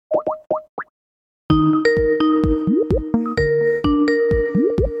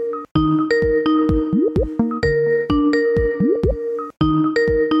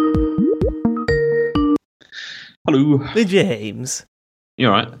Hey, James. You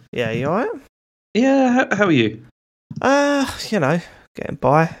all right? Yeah, you alright? Yeah, how are you? Getting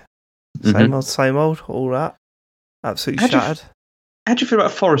by. Same old, all that. Absolutely shattered. How do you feel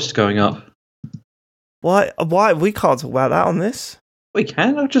about Forest going up? Why? We can't talk about that on this. We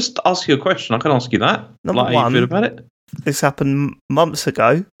can. I'll just ask you a question. I can ask you that. Number how one, you feel about it? This happened months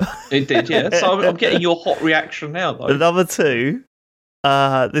ago. It did, yeah. So I'm getting your hot reaction now, though. Number two,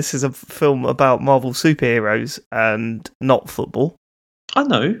 this is a film about Marvel superheroes and not football. I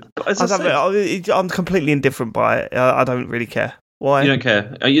know. But as I'm completely indifferent by it. I don't really care. Why? You don't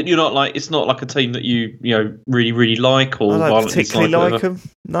care. You're not like, it's not like a team that you really, really like, or I don't particularly like them.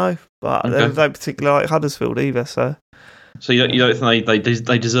 No, but Okay. they don't particularly like Huddersfield either. So you don't think they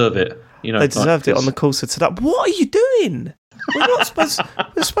deserve it? They deserved it on the course of today. What are you doing? We're not supposed.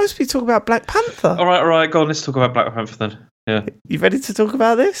 We're supposed to be talking about Black Panther. All right. Go on. Let's talk about Black Panther then. Yeah. You ready to talk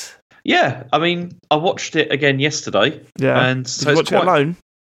about this? Yeah. I mean, I watched it again yesterday. Yeah. And did you watch it alone?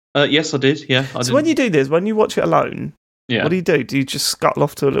 Yes, I did. Yeah. When you do this, when you watch it alone, yeah. What do you do? Do you just scuttle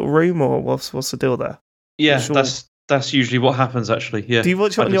off to a little room, or what's the deal there? Yeah, that's usually what happens. Actually, yeah. Do you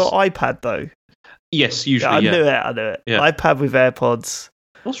watch it on your iPad though? Yes, usually. I knew it. Yeah. iPad with AirPods.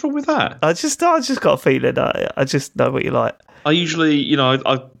 What's wrong with that? I just got a feeling. I just know what you like. I usually,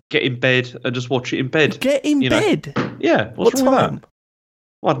 I get in bed and just watch it in bed. Get in bed? Yeah. What's wrong with that?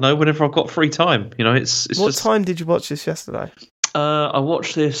 Well, I don't know. Whenever I've got free time, it's. What time did you watch this yesterday? I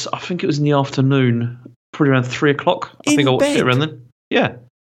watched this. I think it was in the afternoon, probably around 3:00. I think I watched it around then. Yeah.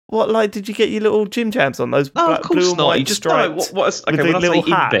 What, like, did you get your little gym jams on those? No, of course blue and not. white You just stripes when I say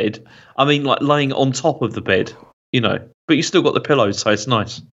in bed, I mean like laying on top of the bed. But you still got the pillows, so it's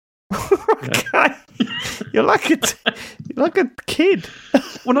nice. Okay. You're like a kid.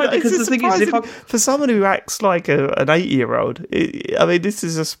 Well, no, because the thing is, for someone who acts like an 8-year-old, I mean, this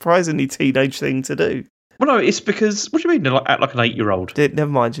is a surprisingly teenage thing to do. Well, no, it's because, what do you mean, act like an 8-year-old?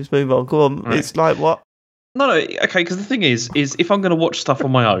 Never mind, just move on. Go on. Right. It's like what? No, okay, because the thing is if I'm going to watch stuff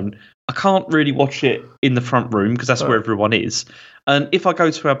on my own, I can't really watch it in the front room because that's where everyone is. And if I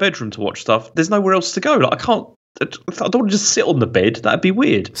go to our bedroom to watch stuff, there's nowhere else to go. Like, I don't want to just sit on the bed. That'd be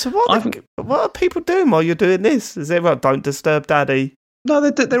weird. So what are people doing while you're doing this? Is everyone, don't disturb Daddy? No,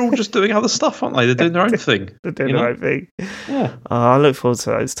 they're all just doing other stuff, aren't they? They're doing their own thing. They're doing their own thing. Yeah. I look forward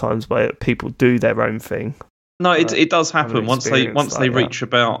to those times where people do their own thing. No, it does happen once they reach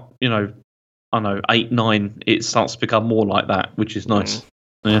about, I don't know, 8, 9, it starts to become more like that, which is nice.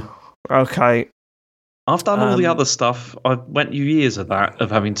 Yeah. Okay. I've done all the other stuff. I went through years of that,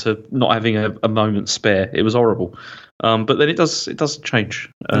 of not having a moment spare. It was horrible. But then it does change.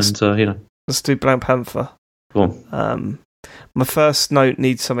 And, Let's do Black Panther. Go on. My first note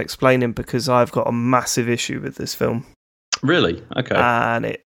needs some explaining because I've got a massive issue with this film. Really? Okay. And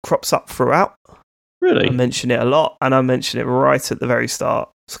it crops up throughout. Really? I mention it a lot, and I mention it right at the very start.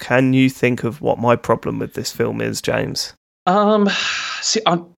 So can you think of what my problem with this film is, James? I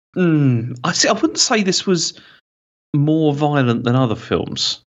wouldn't say this was more violent than other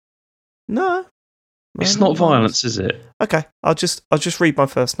films. No. It's not violence, is it? Okay, I'll just read my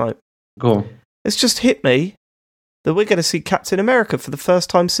first note. Go on. It's just hit me that we're going to see Captain America for the first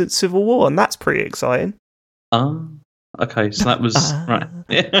time since Civil War, and that's pretty exciting. Okay, so that was right.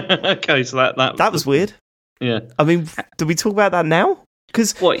 Okay, so that was weird. Yeah. I mean, do we talk about that now?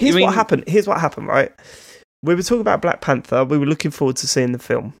 Because here's what happened. Here's what happened, right? We were talking about Black Panther. We were looking forward to seeing the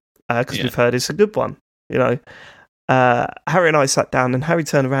film because we've heard it's a good one. Harry and I sat down, and Harry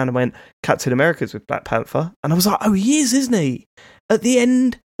turned around and went, "Captain America's with Black Panther," and I was like, "Oh, he is, isn't he?" At the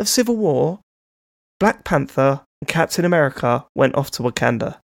end of Civil War, Black Panther and Captain America went off to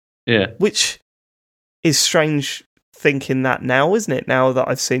Wakanda. Yeah, which is strange. Thinking that now, isn't it? Now that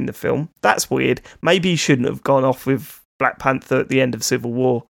I've seen the film, that's weird. Maybe he shouldn't have gone off with Black Panther at the end of Civil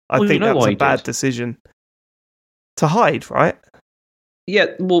War. I think that was a bad decision to hide, right? Yeah,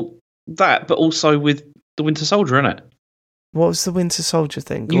 well, that, but also with the Winter Soldier, innit? What was the Winter Soldier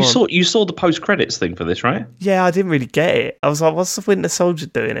thing? You saw the post credits thing for this, right? Yeah, I didn't really get it. I was like, "What's the Winter Soldier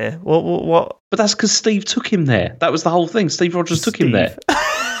doing here? What?" But that's because Steve took him there. That was the whole thing. Steve Rogers took him there.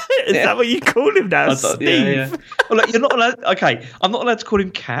 Is that what you call him now, Steve? Yeah. Well, look, you're not allowed. Okay, I'm not allowed to call him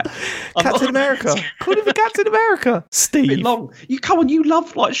Cap. Captain America. Call him Captain America. Steve. A bit long. You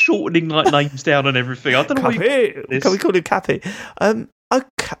love like shortening like names down and everything. I don't know. Can we call him Cappy? Okay,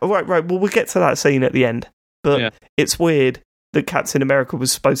 right. Well, we'll get to that scene at the end. But it's weird that Captain America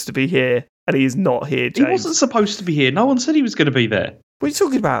was supposed to be here and he is not here. James. He wasn't supposed to be here. No one said he was going to be there. What are you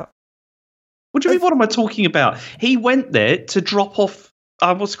talking about? What do you mean? What am I talking about? He went there to drop off.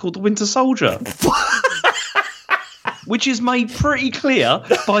 What's it called? The Winter Soldier. Which is made pretty clear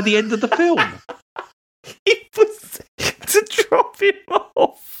by the end of the film. He was to drop him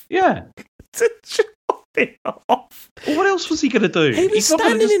off. Yeah. To drop him off. Well, what else was he going to do? He was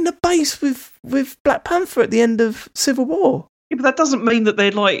standing in the base with Black Panther at the end of Civil War. Yeah, but that doesn't mean that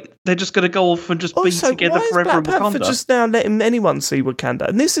they're just going to go off and just be together forever in Wakanda. Black Panther just now letting anyone see Wakanda?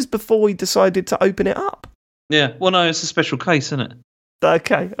 And this is before he decided to open it up. Yeah, well, no, it's a special case, isn't it?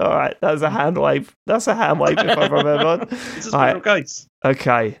 Okay, all right. That's a hand wave. If I remember. It's a special case.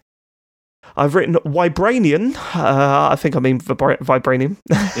 Okay. I've written Vibranium. I think I mean Vibranium.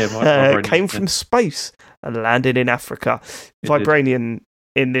 Yeah, Vibranium. Came from space and landed in Africa. Vibranium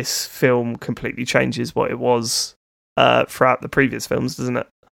in this film completely changes what it was throughout the previous films, doesn't it?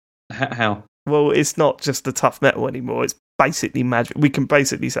 How? Well, it's not just the tough metal anymore. It's basically magic. We can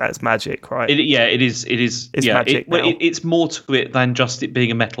basically say it's magic, right? It is. It's magic. It's more to it than just it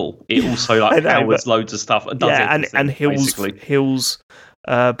being a metal. It also powers loads of stuff and does and heals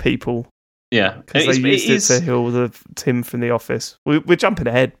people. Yeah, because they used it to heal Tim from The Office. We're jumping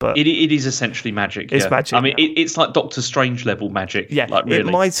ahead, but it is essentially magic. It's magic. I mean, it's like Doctor Strange level magic. Yeah, like, really.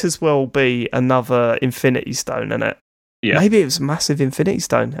 It might as well be another Infinity Stone, isn't it? Yeah, maybe it was a massive Infinity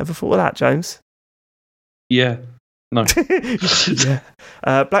Stone. Ever thought of that, James? Yeah. No. Yeah.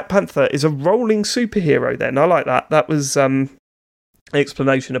 Black Panther is a rolling superhero. Then I like that. That was an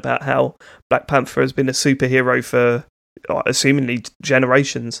explanation about how Black Panther has been a superhero for assumingly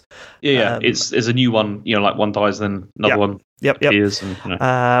generations. Yeah. It's a new one. You know, like one dies, then another one appears. And, you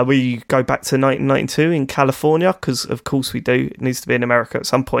know. We go back to 1992 in California because, of course, we do. It needs to be in America at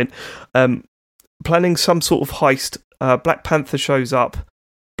some point. Planning some sort of heist. Black Panther shows up.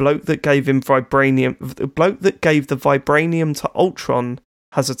 Bloke that gave the vibranium to Ultron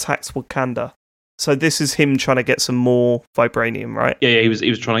has attacked Wakanda. So this is him trying to get some more vibranium, right? Yeah, he was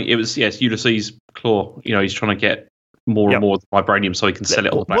trying to. It was Ulysses Claw. You know, he's trying to get more and more vibranium so he can sell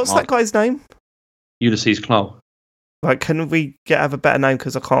it on the black market. What's that guy's name? Ulysses Claw. Right, can we have a better name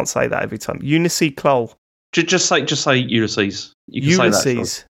because I can't say that every time. Ulysses Claw. Just say Ulysses. You can Ulysses. say that.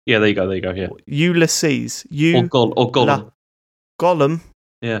 So. Yeah, there you go. Yeah. Ulysses. Or Gollum. Gollum.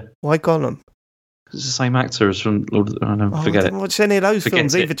 Yeah. Why Gollum? Because it's the same actor as from Lord of the... I don't forget it. I didn't watch any of those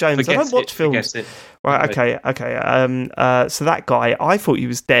films either, James. I don't watch films. Right, okay. So that guy, I thought he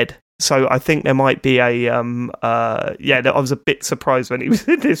was dead. So I think there might be I was a bit surprised when he was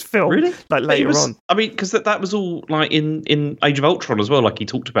in this film. Really? Like later on. I mean, because that was all like in Age of Ultron as well. Like he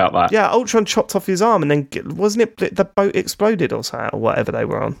talked about that. Yeah, Ultron chopped off his arm, and then wasn't it the boat exploded or something, or whatever they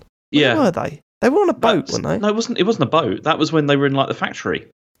were on? Where were they? They were on a boat, weren't they? No, it wasn't. It wasn't a boat. That was when they were in like the factory.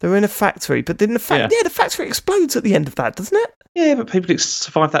 They were in a factory, but didn't the factory? Yeah, the factory explodes at the end of that, doesn't it? Yeah, but people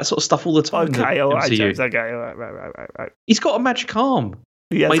survive that sort of stuff all the time. Okay, all right, James. Okay, all right. He's got a magic arm.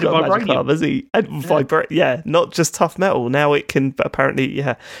 Yeah, he's got a magic arm, has he? And not just tough metal. Now it can apparently,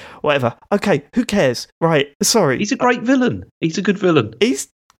 whatever. Okay, who cares? Right, sorry. He's a great villain. He's a good villain. He's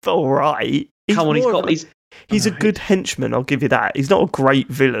all right. Come on, he's a good henchman. I'll give you that. He's not a great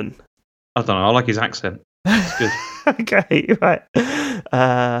villain. I don't know. I like his accent. It's good. Okay, right.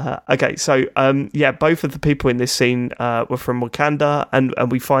 Okay, so both of the people in this scene were from Wakanda, and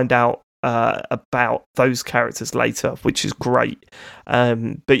we find out about those characters later, which is great.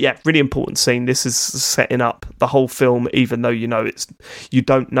 But yeah, really important scene. This is setting up the whole film, even though you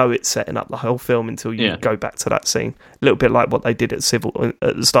don't know it's setting up the whole film until you go back to that scene. A little bit like what they did at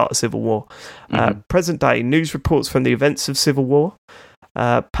the start of Civil War. Present day news reports from the events of Civil War.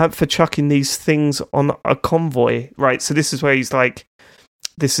 Panther chucking these things on a convoy, right? So this is where he's like,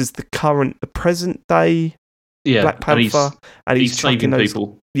 this is the present day Black Panther, and he's saving those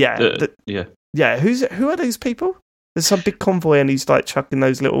people. Yeah. Who are those people? There's some big convoy, and he's like chucking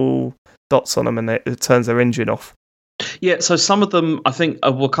those little dots on them, and it turns their engine off. Yeah, so some of them I think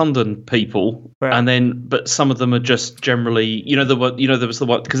are Wakandan people, right. But some of them are just generally, there was the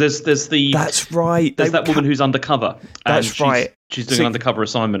one because there's the that's right. There's that woman who's undercover. That's right. She's doing an undercover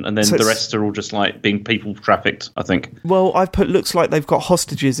assignment, and then the rest are all just like being people trafficked, I think. Well, I've put looks like they've got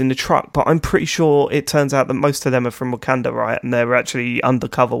hostages in the truck, but I'm pretty sure it turns out that most of them are from Wakanda, right? And they're actually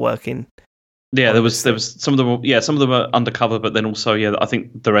undercover working. Yeah, there was some of them. Some of them are undercover, but then also I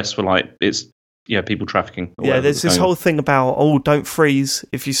think the rest were like it's. Yeah, people trafficking. Yeah, there's this whole thing about, don't freeze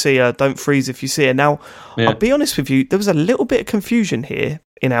if you see her, don't freeze if you see her. Now, I'll be honest with you, there was a little bit of confusion here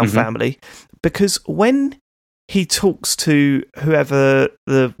in our family, because when he talks to whoever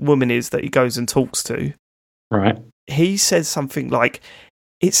the woman is that he goes and talks to, right? He says something like,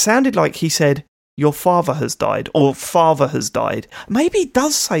 it sounded like he said, your father has died, or father has died. Maybe he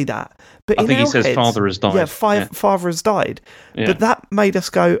does say that. But I think he says father has died. Yeah, father has died. Yeah. But that made us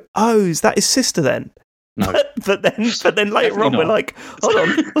go, is that his sister then? No. But then later on, we're like, hold on,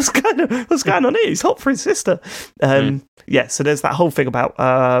 what's going on here? He's hot for his sister. Yeah, so there's that whole thing about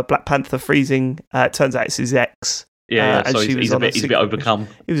Black Panther freezing. It turns out it's his ex. Yeah, so he's a bit overcome.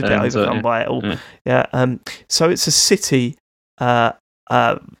 He was a bit overcome by it all. Yeah. So it's a city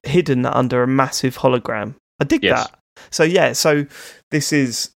hidden under a massive hologram. I dig that. So this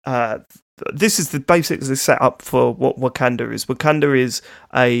is the basics of the setup for what Wakanda is. Wakanda is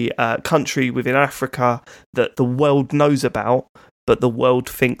a country within Africa that the world knows about, but the world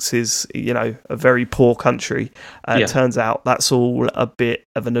thinks is, a very poor country. It turns out that's all a bit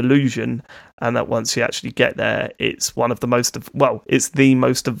of an illusion, and that once you actually get there, it's one of the most it's the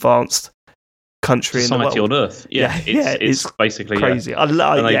most advanced country society in the world on Earth. It's basically crazy.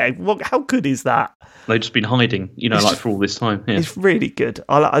 How good is that? They've just been hiding, for all this time. Yeah. It's really good.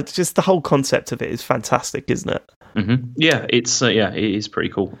 I just the whole concept of it is fantastic, isn't it? Mm-hmm. Yeah, it is pretty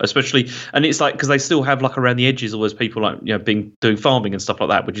cool, especially, and it's like because they still have like around the edges all those people like doing farming and stuff like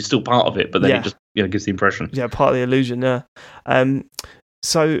that, which is still part of it, but then it just gives the impression. Yeah, part of the illusion. Yeah.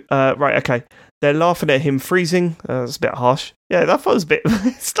 So right, okay, they're laughing at him freezing. That's a bit harsh. Yeah, I thought it was a bit.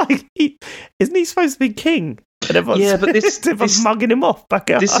 It's like isn't he supposed to be king? But this mugging him off back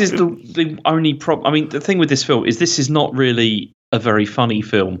out. This is the only problem. I mean, the thing with this film is this is not really a very funny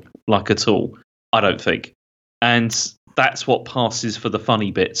film, like at all. I don't think. And that's what passes for the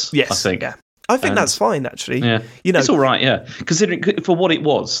funny bits. Yes, I think. Yeah. I think that's fine, actually. Yeah, it's all right. Yeah, considering for what it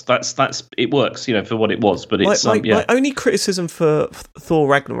was, that's it works. For what it was, but it's my only criticism for Thor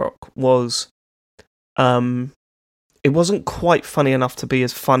Ragnarok was, it wasn't quite funny enough to be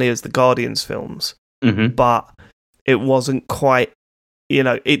as funny as the Guardians films, but it wasn't quite.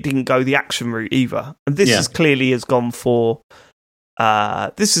 It didn't go the action route either, and this is clearly has gone for.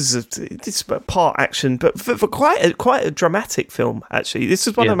 This is part action, but for quite a dramatic film. Actually, this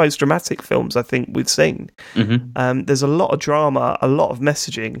is one of the most dramatic films I think we've seen. There's a lot of drama, a lot of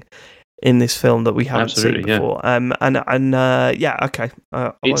messaging in this film that we haven't seen before. Okay.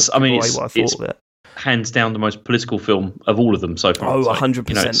 It's hands down the most political film of all of them so far. 100%,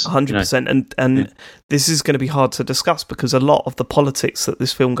 100%. And this is going to be hard to discuss because a lot of the politics that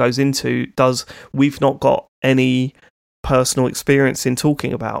this film goes into we've not got any personal experience in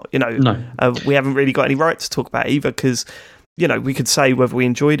talking about, we haven't really got any right to talk about either because, we could say whether we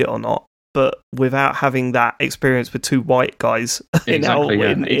enjoyed it or not, but without having that experience with two white guys, in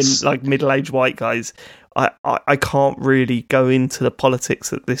like middle-aged white guys, I can't really go into the politics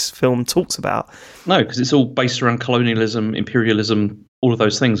that this film talks about. No, because it's all based around colonialism, imperialism, all of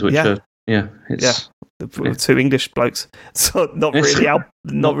those things, which are two English blokes, so not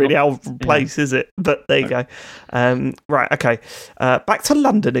really our place, is it? But there you go. Right, okay. Back to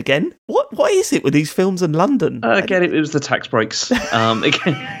London again. What is it with these films in London? Again, it was the tax breaks. They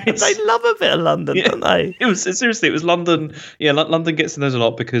love a bit of London, don't they? It was London. Yeah, London gets in those a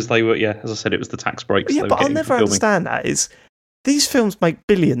lot because they were. Yeah, as I said, it was the tax breaks. Yeah, but I'll never understand that. These films make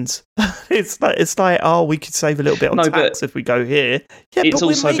billions. It's like we could save a little bit on tax if we go here. Yeah, it's but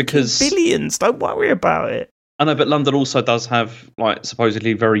we're also making because billions. Don't worry about it. I know, but London also does have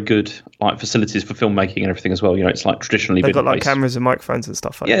supposedly very good facilities for filmmaking and everything as well. It's traditionally they've got cameras and microphones and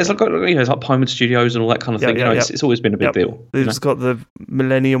stuff. It's like Pinewood Studios and all that kind of thing. It's always been a big deal. They've just got the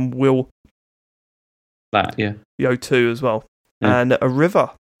Millennium Wheel. That the O2 as well, and a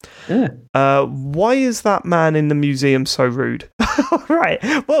river. Yeah. Why is that man in the museum so rude? Right.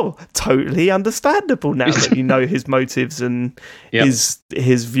 Well, totally understandable now that you know his motives and his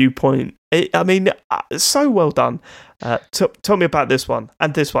viewpoint. So well done. Tell me about this one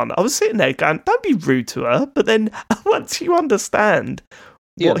and this one. I was sitting there going, don't be rude to her. But then once you understand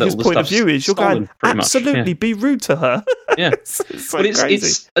what his point of view is, you're going, absolutely be rude to her. Yeah. It's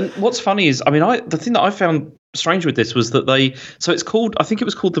crazy. And what's funny is, the thing that I found strange with this was that it's called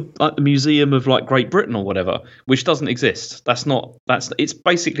the Museum of Great Britain or whatever, which doesn't exist. It's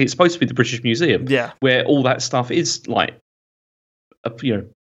supposed to be the British Museum, where all that stuff is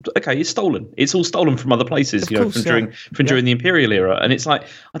it's stolen. It's all stolen from other places, from during the Imperial era. And it's I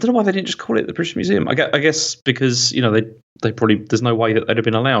don't know why they didn't just call it the British Museum. I guess because they probably there's no way that they'd have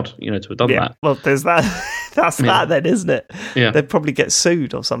been allowed to have done that. Well, there's that. That's that then, isn't it? Yeah, they'd probably get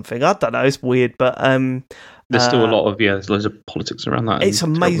sued or something. I don't know. It's weird, but there's still a lot of there's loads of politics around that. It's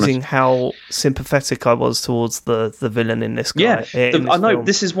amazing how sympathetic I was towards the villain in this guy. Yeah, I know. Film.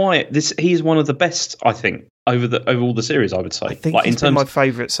 This is why he is one of the best, I think, over all the series. I would say. I think he's been my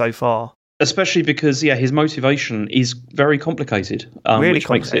favourite so far. Especially because his motivation is very complicated. Really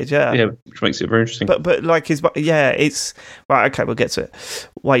complicated, which makes it very interesting. But it's right. Okay, we'll get to it.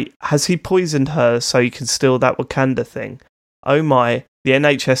 Wait, has he poisoned her so he can steal that Wakanda thing? Oh my! the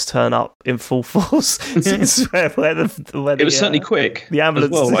NHS turn up in full force. It was certainly quick. The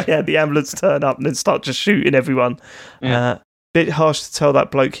ambulance, the ambulance turn up and then start just shooting everyone. Yeah. Bit harsh to tell that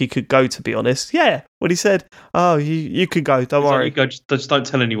bloke he could go, to be honest. Yeah, when he said, "Oh, you can go, don't worry." You go, just don't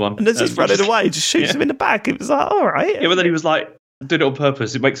tell anyone. And as he's running away, just shoots him in the back. It was like, all right. Yeah, but then he was like, "Did it on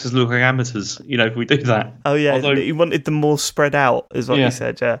purpose. It makes us look like amateurs, if we do that." Oh yeah, he wanted them more spread out, is what he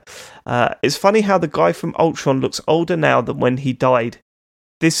said. Yeah, it's funny how the guy from Ultron looks older now than when he died.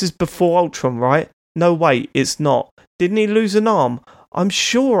 This is before Ultron, right? No, wait, it's not. Didn't he lose an arm? I'm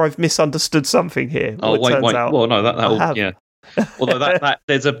sure I've misunderstood something here. Oh wait. Well, no, that yeah. Although that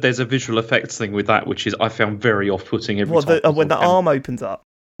there's a visual effects thing with that, which is I found very off-putting every time. When the arm opens up?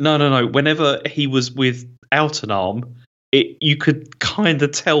 No. Whenever he was without an arm, you could kind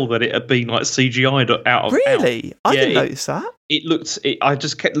of tell that it had been like CGI'd out of. Really? I didn't notice that. I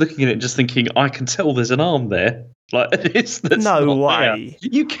just kept looking at it and just thinking, I can tell there's an arm there. Like that's no way.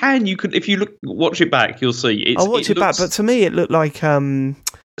 There. You can if you watch it back, you'll see. I'll watch it back, but to me it looked like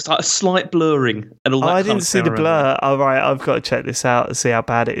it's like a slight blurring and all that. I didn't see the blur. All right, I've got to check this out and see how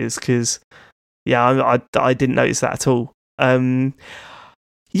bad it is because, I didn't notice that at all.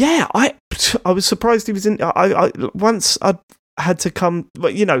 Yeah, I was surprised he was in. I once I had to come,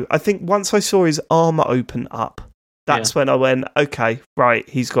 but I think once I saw his armor open up, that's when I went, okay, right,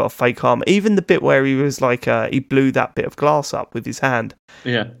 he's got a fake arm. Even the bit where he was like, he blew that bit of glass up with his hand.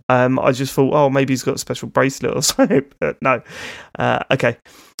 Yeah. I just thought, oh, maybe he's got a special bracelet or something. But no. Okay.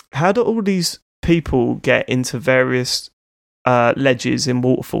 How do all these people get into various ledges in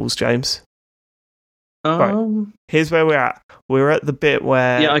waterfalls, James? Right. Here's where we're at. We're at the bit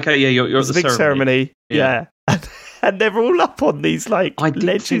where... Yeah, okay, yeah, you're at the big ceremony. Yeah. And they're all up on these,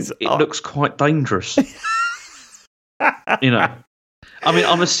 ledges. It looks quite dangerous. I mean,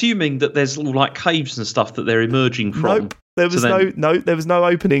 I'm assuming that there's all caves and stuff that they're emerging from. Nope. There was no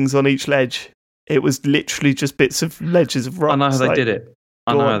openings on each ledge. It was literally just bits of ledges of rocks. I know how they did it.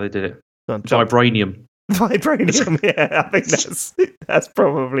 Vibranium. Vibranium, yeah, I think that's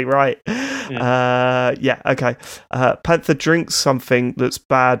probably right. Yeah, okay. Panther drinks something that's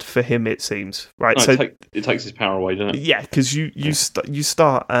bad for him, it seems. Right, no, so it takes his power away, doesn't it? Yeah, because you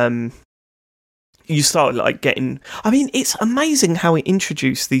start getting. I mean, it's amazing how he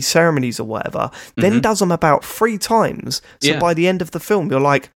introduced these ceremonies or whatever, then does them about 3 times. So by the end of the film, you're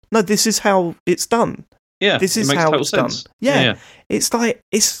like, no, this is how it's done. Yeah, this is how it's done. Yeah, it's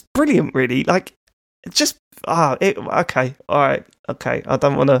it's brilliant, really. Okay, all right, okay. I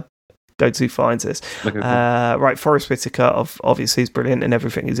don't want to go too far into this. Okay, cool. Right, Forrest Whitaker, obviously, is brilliant in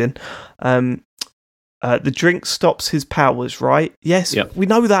everything he's in. The drink stops his powers, right? Yes, we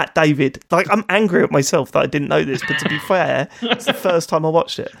know that, David. I'm angry at myself that I didn't know this, but to be fair, it's the first time I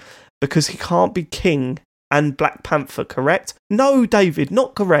watched it. Because he can't be king and Black Panther, correct? No, David,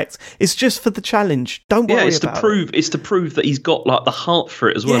 not correct. It's just for the challenge. Don't worry about it. It's to prove that he's got the heart for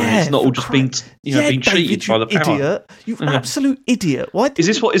it as well. And it's not all just being being cheated by the power. Idiot. You absolute idiot. Why is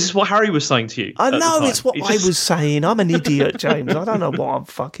this what Harry was saying to you? I know it's what I was saying. I'm an idiot, James. I don't know what I'm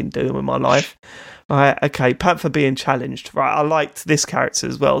fucking doing with my life. Right, okay, Panther being challenged. Right, I liked this character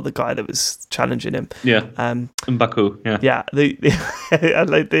as well, the guy that was challenging him. Yeah. M'Baku, yeah. Yeah,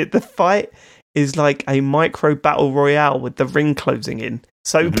 the fight is like a micro battle royale with the ring closing in.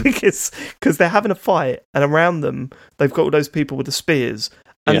 So because they're having a fight and around them they've got all those people with the spears.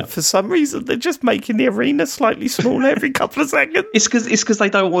 And for some reason they're just making the arena slightly smaller every couple of seconds. It's because they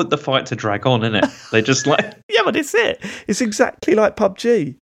don't want the fight to drag on, isn't it? They just yeah, but it's it. It's exactly like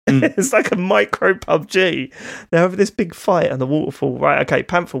PUBG. It's like a micro PUBG. They're having this big fight on the waterfall. Right, okay,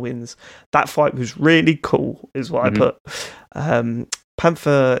 Panther wins. That fight was really cool, is what I put.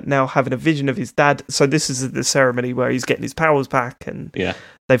 Panther now having a vision of his dad. So this is the ceremony where he's getting his powers back and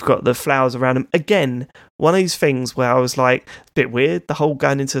they've got the flowers around him. Again, one of these things where I was like, a bit weird, the whole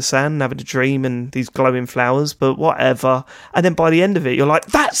going into the sand and having a dream and these glowing flowers, but whatever. And then by the end of it, you're like,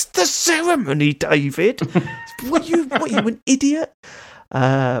 that's the ceremony, David. What you an idiot?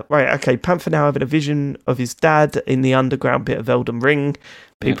 Right, okay, Panther now having a vision of his dad in the underground bit of Elden Ring.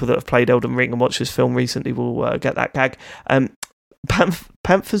 People that have played Elden Ring and watched this film recently will get that gag.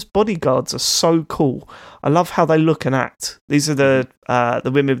 Panther's bodyguards are so cool. I love how they look and act. These are the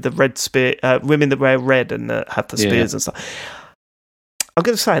women with the red spear, women that wear red and have the spears and stuff. I'm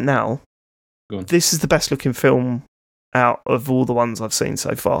going to say it now. This is the best looking film out of all the ones I've seen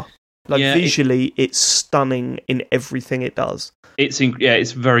so far. Visually, it's stunning in everything it does.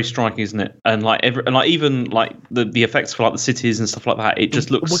 It's very striking, isn't it? And even the effects for the cities and stuff like that, it just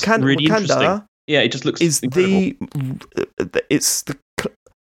looks really interesting. Yeah, it just looks incredible. It's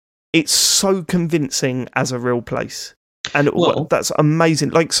so convincing as a real place. and that's amazing.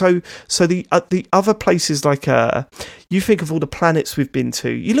 Like so the other places, like you think of all the planets we've been to.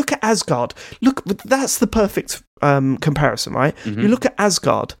 You look at Asgard. Look, that's the perfect comparison, right? You look at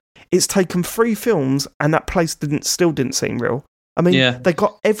Asgard. It's taken 3 films, and that place still didn't seem real. I mean, they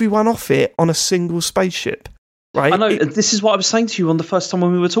got everyone off it on a single spaceship, right? I know. This is what I was saying to you on the first time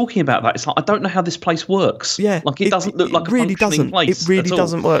when we were talking about that. It's like, I don't know how this place works. Yeah. Like, it doesn't look like a really functioning place. It really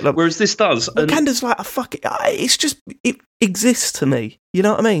doesn't work. Like, whereas this does. Wakanda's like, it's just, it exists to me. You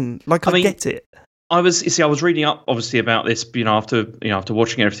know what I mean? Like, I get it. I was reading up obviously about this, after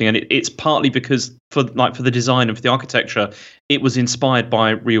watching everything, and it's partly because for the design and for the architecture, it was inspired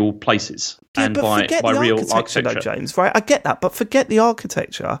by real places and by real architecture. Though, James, right? I get that, but forget the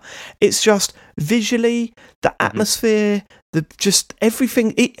architecture. It's just visually the atmosphere, just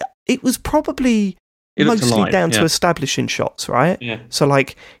everything. It was probably mostly down to establishing shots, right? Yeah. So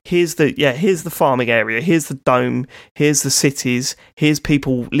like, here's the farming area, here's the dome, here's the cities, here's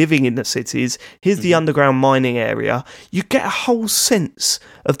people living in the cities, here's the underground mining area. You get a whole sense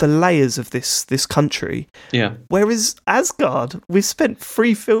of the layers of this country. Yeah. Whereas Asgard, we spent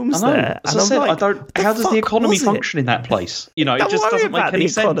 3 films there. As I said, like, how does the economy function in that place? It just doesn't make any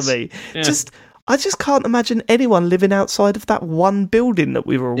sense. Yeah. I just can't imagine anyone living outside of that one building that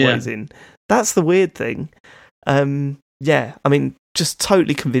we were always in. That's the weird thing. I mean, just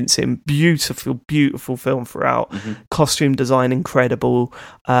totally convincing. Beautiful, beautiful film throughout. Costume design incredible.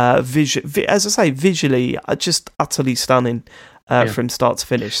 As I say, visually, just utterly stunning from start to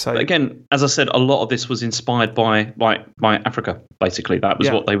finish. So but again, as I said, a lot of this was inspired by Africa. Basically, that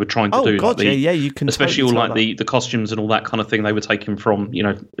was what they were trying to do. God, like you can especially totally all like the costumes and all that kind of thing. They were taken from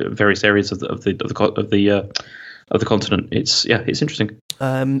various areas of the continent. It's interesting.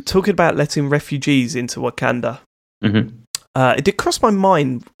 Talking about letting refugees into Wakanda, it did cross my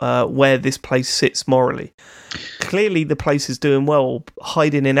mind where this place sits morally. Clearly, the place is doing well.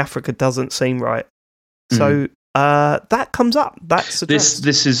 Hiding in Africa doesn't seem right. So that comes up. This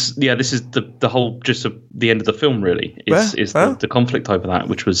is the whole gist of the end of the film. Really, is the conflict over that,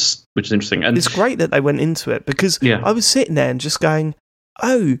 which is interesting. And it's great that they went into it because I was sitting there and just going,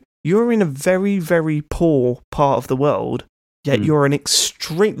 "Oh, you're in a very, very poor part of the world, yet you're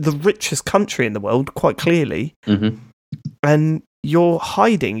the richest country in the world, quite clearly, and you're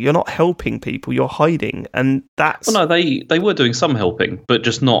hiding. You're not helping people. You're hiding, and that's no. They were doing some helping, but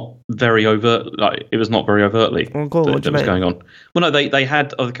just not very overt. Like, it was not very overtly what was going on. Well, no, they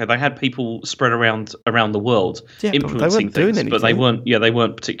had people spread around the world influencing things, but they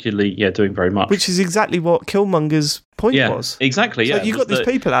weren't particularly doing very much. Which is exactly what Killmonger's point was. Exactly. Yeah, so you got these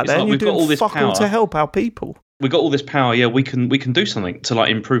people out there, and you're doing fuck all to help our people. We got all this power. Yeah, we can do something to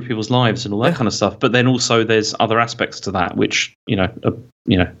like improve people's lives and all that kind of stuff. But then also there's other aspects to that which are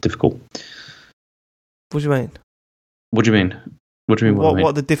difficult. What do you mean? What do you mean? What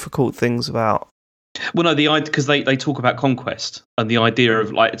are the difficult things about? Well, no, because they talk about conquest and the idea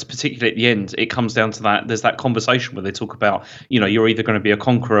of, like, it's particularly at the end, it comes down to that. There's that conversation where they talk about, you're either going to be a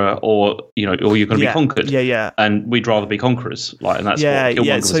conqueror or you're going to be conquered. Yeah. And we'd rather be conquerors, like, and that's what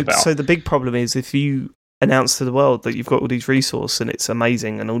Killmonger was about. So the big problem is if you announce to the world that you've got all these resources and it's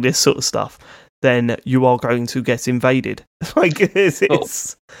amazing and all this sort of stuff, then you are going to get invaded. It's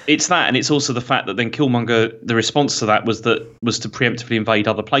that, and it's also the fact that then Killmonger, the response to that was to preemptively invade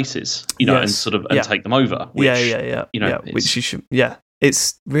other places, and sort of and take them over. Which, which you should. Yeah,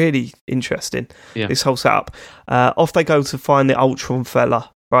 it's really interesting. Yeah. This whole setup. Off they go to find the Ultron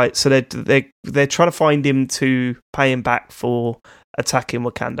fella. Right, so they're trying to find him to pay him back for attacking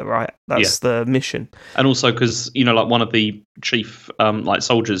Wakanda, right? That's the mission. And also because, like, one of the chief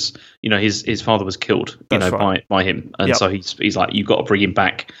soldiers, his father was killed, by him. And so he's like, you've got to bring him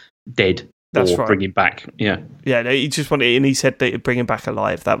back dead. That's right. Bring him back, yeah. Yeah, no, he just wanted, and he said that he'd bring him back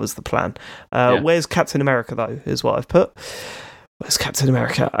alive. That was the plan. Where's Captain America, though, is what I've put. Where's Captain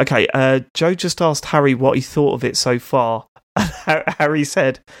America? Okay, Joe just asked Harry what he thought of it so far. Harry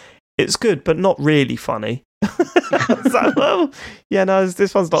said, "It's good, but not really funny." This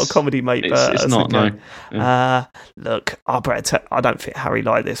one's not a comedy, mate. But it's not. No. Yeah. Look, I don't think Harry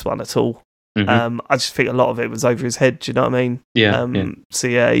liked this one at all. I just think a lot of it was over his head. Do you know what I mean? Yeah. So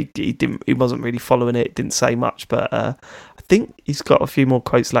he wasn't really following it. Didn't say much, but I think he's got a few more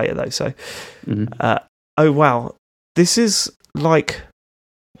quotes later though. So, oh wow, this is like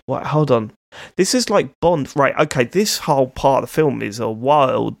what? Hold on. This is like Bond, right? Okay, this whole part of the film is a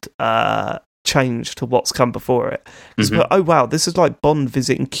wild change to what's come before it. But, oh wow, this is like Bond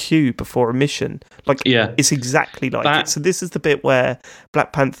visiting Q before a mission. Like, it's exactly like it. So this is the bit where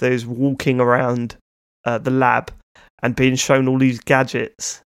Black Panther is walking around the lab and being shown all these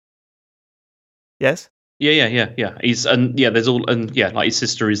gadgets. Yes? Yeah. There's all, like his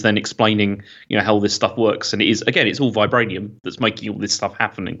sister is then explaining, how this stuff works, and it's all vibranium that's making all this stuff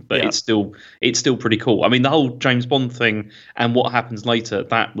happening. But it's still pretty cool. I mean, the whole James Bond thing and what happens later,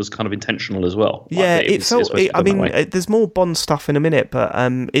 that was kind of intentional as well. Yeah, there's more Bond stuff in a minute, but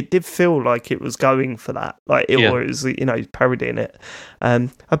it did feel like it was going for that, or it was parodying it. I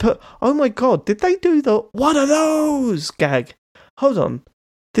put, oh my god, did they do the "what are those" gag? Hold on,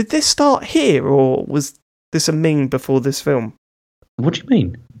 did this start here, or was this a meme before this film? What do you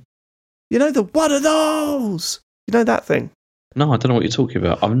mean? The "what are those"? That thing? No, I don't know what you're talking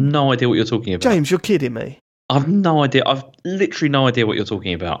about. I've no idea what you're talking about. James, you're kidding me. I've no idea. I've literally no idea what you're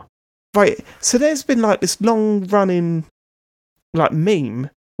talking about. Right, so there's been this long-running meme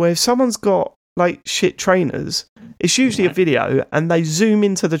where if someone's got shit trainers, it's usually a video, and they zoom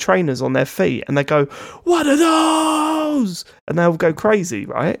into the trainers on their feet, and they go, "What are those?" and they'll go crazy,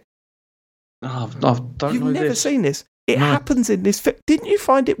 right? Oh, I don't You've know never this. seen this. It happens in this film. Didn't you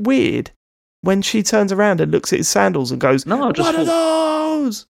find it weird when she turns around and looks at his sandals and goes, "No, I just what are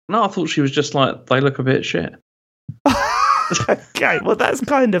those?" No, I thought she was just they look a bit shit. Okay, well, that's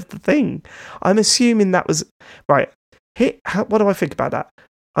kind of the thing. I'm assuming that was... Right, what do I think about that?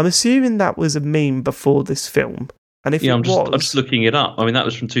 I'm assuming that was a meme before this film. And if I'm just looking it up. I mean, that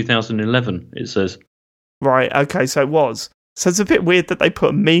was from 2011, it says. Right, okay, so it was. So it's a bit weird that they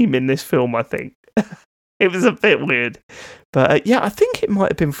put a meme in this film, I think. It was a bit weird. But I think it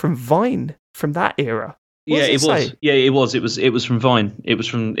might have been from Vine, from that era. It was. Yeah, it was. It was from Vine. It was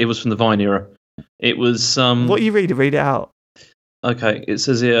from the Vine era. It was... What are you reading? Read it out. Okay, it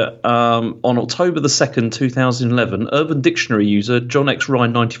says here, on October the 2nd, 2011, Urban Dictionary user John X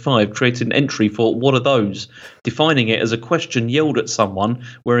Ryan 95 created an entry for "what are those?", defining it as a question yelled at someone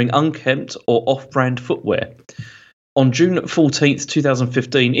wearing unkempt or off-brand footwear. On June 14th,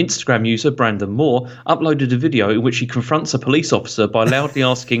 2015, Instagram user Brandon Moore uploaded a video in which he confronts a police officer by loudly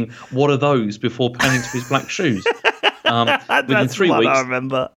asking, "What are those?" before panning to his black shoes. Within 3 weeks, I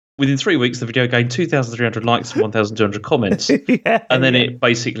remember. Within 3 weeks, the video gained 2,300 likes and 1,200 comments. It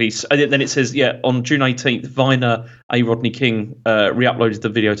basically... And then it says, on June 18th, Viner A. Rodney King re-uploaded the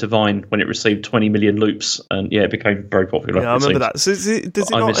video to Vine when it received 20 million loops. And, it became very popular. Yeah, I remember that. So does it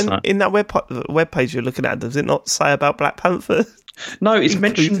not, in that web page you're looking at, does it not say about Black Panther? No, it's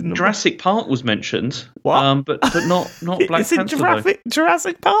mentioned. Jurassic Park was mentioned. What? But not Black Panther. It's in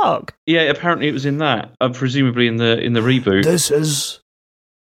Jurassic Park? Yeah, apparently it was in that. Presumably in the reboot. This is...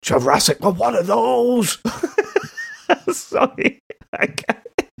 Jurassic, but what are those? Sorry. Okay.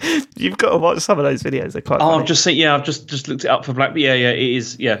 You've got to watch some of those videos. They're quite funny. I've just seen. I've just looked it up for Black. It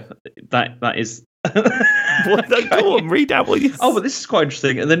is. Yeah, that is. Go on, read out what you. Oh, but this is quite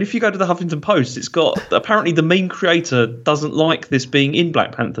interesting. And then if you go to the Huffington Post, it's got apparently the meme creator doesn't like this being in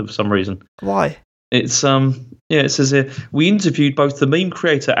Black Panther for some reason. Why? It's it says here, we interviewed both the meme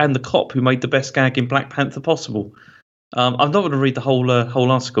creator and the cop who made the best gag in Black Panther possible. I'm not going to read the whole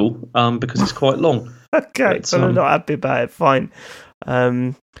article because it's quite long. Okay, so I'm not happy about it. Fine.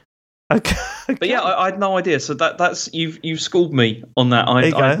 Okay. But I had no idea. So that's you've schooled me on that. I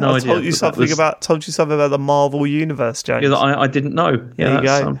had no idea. Told you something about the Marvel universe, James. Yeah, that I didn't know. Yeah,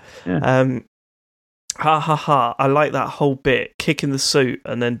 there you go. Ha ha ha! I like that whole bit. Kick in the suit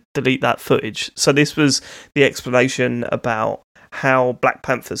and then delete that footage. So this was the explanation about how Black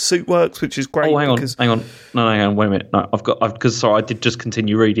Panther's suit works, which is great. Oh, hang on. No, hang on. Wait a minute. No, because I did just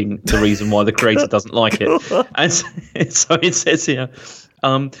continue reading the reason why the creator doesn't like it. And so it says here,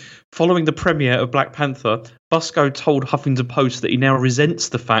 following the premiere of Black Panther, Busco told Huffington Post that he now resents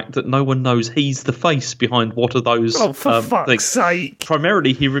the fact that no one knows he's the face behind what are those. Oh, for fuck's sake.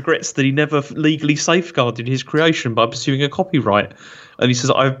 Primarily, he regrets that he never legally safeguarded his creation by pursuing a copyright. And he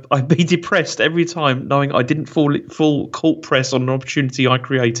says, I'd be depressed every time knowing I didn't full court press on an opportunity I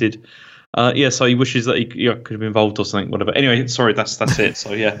created. So he wishes that he could have been involved or something, whatever. Anyway, sorry, that's it.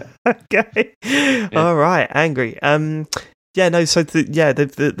 So, yeah. Okay. Yeah. All right, angry. The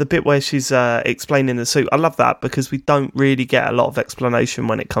bit where she's explaining the suit, I love that because we don't really get a lot of explanation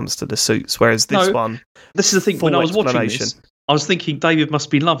when it comes to the suits, whereas this is the thing, when I was watching this, I was thinking David must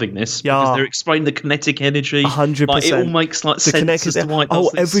be loving this because they're explaining the kinetic energy. 100%. Like, it all makes sense as to why it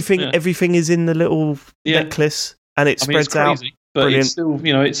does this. Everything is in the little necklace and it spreads out. Crazy, but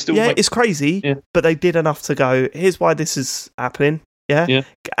brilliant. It's crazy, but they did enough to go, here's why this is happening. Yeah.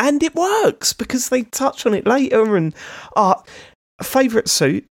 And it works because they touch on it later. And favourite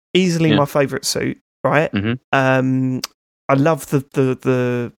suit, easily my favourite suit, right? Mm-hmm. I love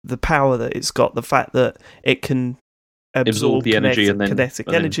the power that it's got, the fact that it can absorb the energy and then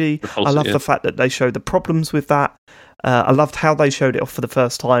kinetic energy. I love the fact that they show the problems with that. I loved how they showed it off for the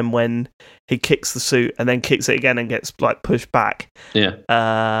first time when he kicks the suit and then kicks it again and gets like pushed back. Yeah.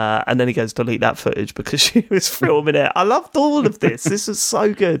 And then he goes, delete that footage because she was filming it. I loved all of this. This was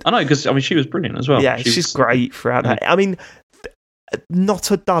so good. I know, because she was brilliant as well. Yeah, she's great throughout that. I mean,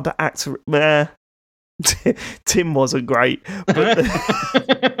 not a dud actor. Tim wasn't great, but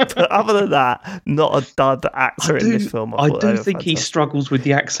other than that, not a dud actor in this film. I do think he struggles with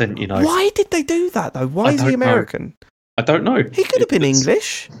the accent, you know. Why did they do that, though? Why is he American? I don't know. He could have been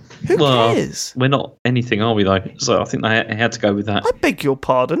English. Who cares? We're not anything, are we, though? So I think they had to go with that. I beg your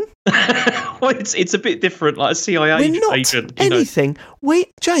pardon? Well, it's a bit different, like a CIA agent. We're not anything.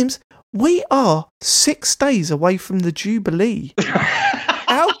 James, we are 6 days away from the Jubilee.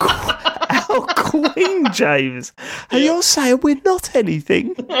 Our Queen, James. And you're saying we're not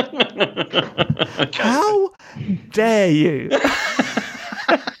anything? How dare you?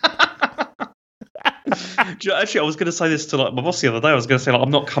 Actually, I was going to say this to like my boss the other day. I was going to say, like, I'm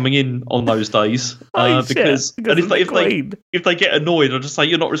not coming in on those days because if they get annoyed, I'll just say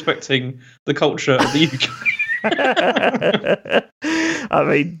you're not respecting the culture of the UK. I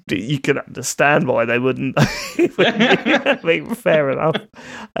mean, you can understand why they wouldn't. I mean, fair enough.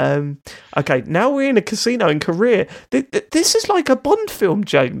 Okay, now we're in a casino in Korea. This is like a Bond film,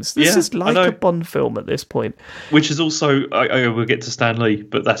 James. This is like a Bond film at this point. Which is also, we'll get to Stan Lee,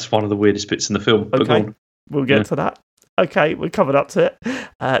 but that's one of the weirdest bits in the film. Okay, we'll get to that. Okay, we're covered up to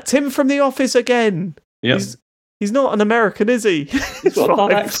it. Tim from The Office again. Yeah. He's not an American, is he? He's got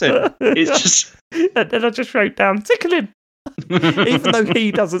an accent. It's just... And then I just wrote down, tickling. Even though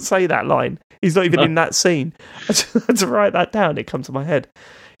he doesn't say that line. He's not even in that scene. I just had to write that down. It comes to my head.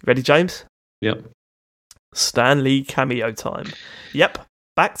 You ready, James? Yep. Stan Lee cameo time. Yep.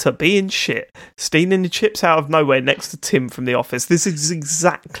 Back to being shit. Stealing the chips out of nowhere next to Tim from The Office. This is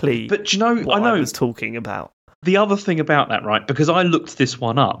exactly what I was talking about. The other thing about that, right, because I looked this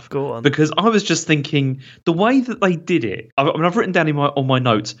one up. Go on. Because I was just thinking, the way that they did it, I've written down on my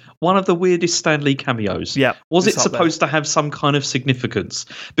notes, one of the weirdest Stan Lee cameos. Yeah. Was it supposed to have some kind of significance?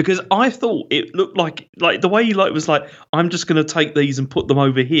 Because I thought it looked like the way he was like, I'm just going to take these and put them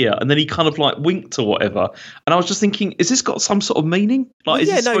over here. And then he kind of like winked or whatever. And I was just thinking, is this got some sort of meaning? Like,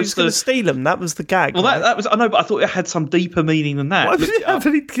 he was going to steal them. That was the gag. Well, that was, I know, but I thought it had some deeper meaning than that. What does it have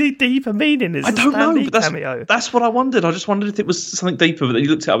any deeper meaning? I don't know, but that's what I wondered. I just wondered if it was something deeper, but then he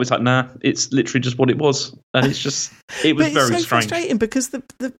looked at it, I was like, nah, it's literally just what it was. And it was very strange. Frustrating because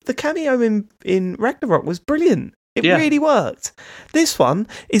the cameo in Ragnarok was brilliant. It really worked. This one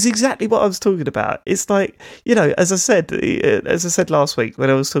is exactly what I was talking about. It's like, you know, as I said last week when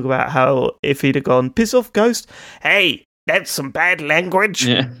I was talking about how if he'd have gone, piss off, Ghost, hey, that's some bad language.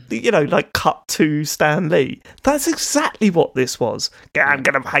 Yeah. You know, like cut to Stan Lee. That's exactly what this was. I'm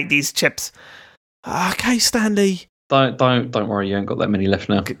going to hide these chips. Okay, Stan Lee. Don't worry, you ain't got that many left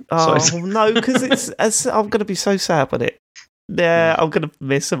now. Oh, no, because I'm going to be so sad with it. Yeah, I'm going to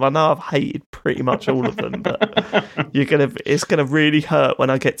miss them. I know I've hated pretty much all of them, but it's going to really hurt when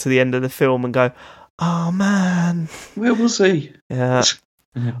I get to the end of the film and go, oh, man. Well, we'll see. Yeah.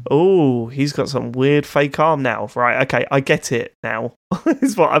 Oh, he's got some weird fake arm now. Right, okay, I get it now.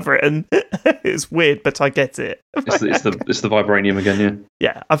 Is what I've written. It's weird, but I get it. It's the vibranium again, yeah.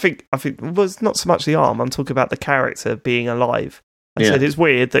 Yeah, I think well, it's not so much the arm. I'm talking about the character being alive. I said it's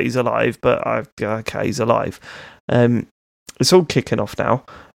weird that he's alive, but okay, he's alive. It's all kicking off now.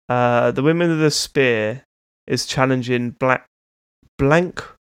 The Women of the Spear is challenging Blank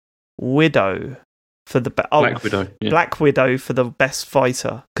Widow. For the Black Widow for the best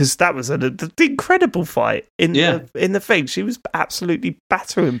fighter, because that was an incredible fight in the thing. She was absolutely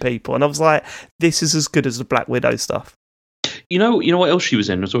battering people, and I was like, "This is as good as the Black Widow stuff." You know what else she was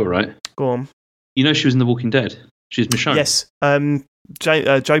in as well, right? Go on. You know she was in The Walking Dead. She's Michonne. Yes.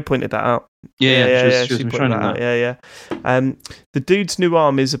 Joe pointed that out. Yeah. She was pointed that out. Yeah. The dude's new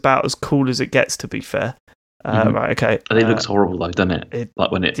arm is about as cool as it gets. To be fair. Right, okay. And it looks horrible though, doesn't it? Like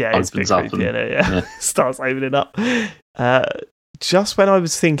when it opens up and starts opening up. Just when I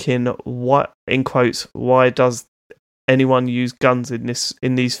was thinking, what in quotes, why does anyone use guns in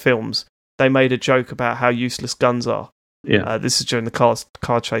these films? They made a joke about how useless guns are. Yeah, this is during the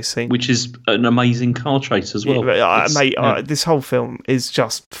car chase scene, which is an amazing car chase as well. This whole film is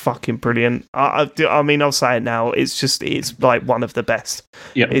just fucking brilliant. I mean, I'll say it now. It's like one of the best.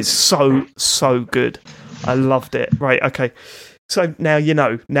 Yeah, it's so good. I loved it. Right, okay. So now you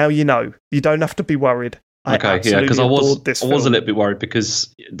know. You don't have to be worried. Because I was a little bit worried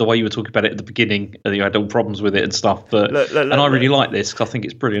because the way you were talking about it at the beginning, and you had all problems with it and stuff. But I really like this because I think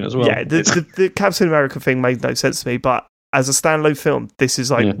it's brilliant as well. Yeah, the Captain America thing made no sense to me, but as a standalone film, this is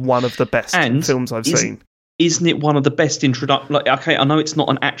like one of the best films I've seen. isn't it one of the best introduction? Like, okay, I know it's not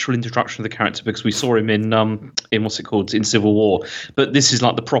an actual introduction of the character because we saw him in what's it called, in Civil War, but this is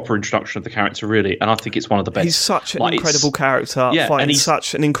like the proper introduction of the character, really, and I think it's one of the best. He's such an incredible character, fighting he's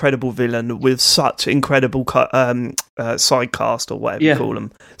such an incredible villain with such incredible side cast or whatever you call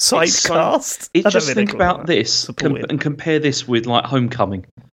them. Side cast. Just think about this and compare this with like Homecoming.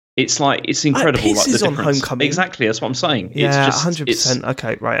 It's like it's incredible. It pisses on Homecoming. Exactly, that's what I'm saying. Yeah, 100%.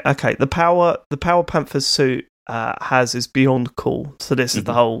 Okay, right. Okay, the power Panther's suit has is beyond cool. So this is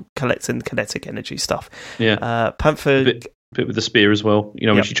the whole collecting kinetic energy stuff. Yeah, Panther bit with the spear as well. You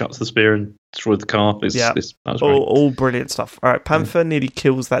know, when she chucks the spear and destroys the car. That was all brilliant stuff. All right, Panther nearly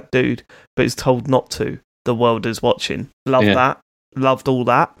kills that dude, but is told not to. The world is watching. Love that. Loved all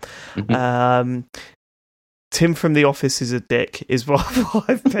that. Tim from The Office is a dick, is what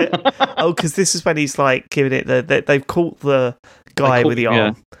I've bet. Because this is when he's like giving it they've caught the guy with the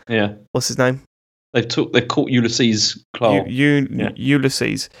arm. Yeah. What's his name? They've caught Ulysses Clark.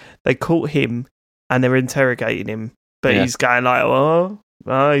 Ulysses. They caught him and they're interrogating him, but he's going like,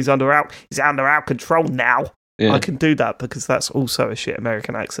 he's under our control now. Yeah. I can do that because that's also a shit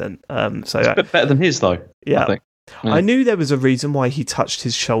American accent. So it's a bit better than his though. Yeah. I think. Yeah. I knew there was a reason why he touched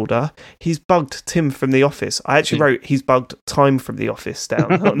his shoulder. He's bugged Tim from The Office. I actually wrote he's bugged Time from The Office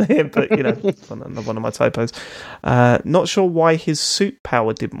down on here, but one of my typos. Not sure why his suit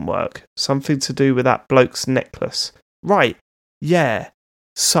power didn't work. Something to do with that bloke's necklace. Right. Yeah.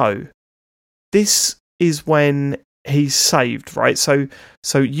 So this is when he's saved, right? So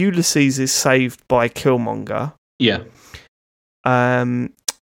Ulysses is saved by Killmonger. Yeah.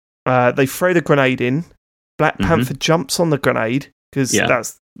 They throw the grenade in. Black Panther jumps on the grenade because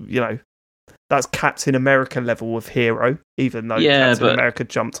that's Captain America level of hero, even though Captain America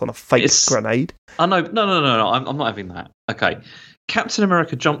jumped on a fake grenade. I know. No. I'm not having that. Okay. Captain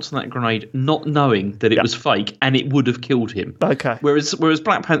America jumps on that grenade not knowing that it was fake and it would have killed him. Okay. Whereas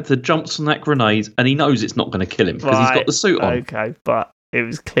Black Panther jumps on that grenade and he knows it's not going to kill him because he's got the suit on. Okay, but it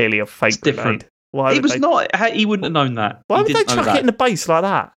was clearly a fake grenade. Different. It was not. He wouldn't have known that. Why would they chuck it in the base like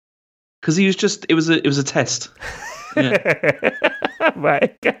that? Because he was just, it was a test. Yeah.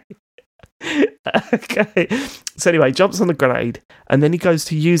 Right, okay. So anyway, jumps on the grenade, and then he goes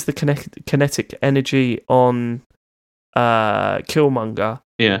to use the kinetic energy on Killmonger.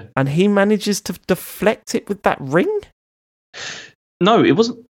 Yeah. And he manages to deflect it with that ring? No, it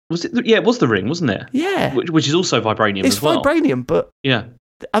wasn't. Was it? Yeah, it was the ring, wasn't it? Yeah. Which is also vibranium as well. It's vibranium, but... Yeah.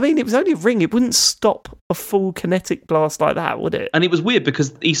 I mean, it was only a ring. It wouldn't stop a full kinetic blast like that, would it? And it was weird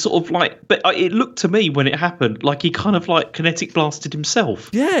because he sort of like... But it looked to me when it happened like he kind of like kinetic blasted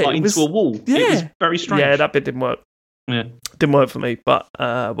himself. Yeah. Like into a wall. Yeah. It was very strange. Yeah, that bit didn't work. Yeah. Didn't work for me, but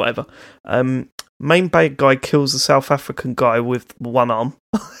whatever. Main bad guy kills the South African guy with one arm.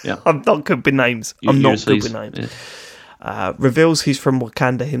 Yeah. I'm not good with names. Not good with names. Yeah. Reveals he's from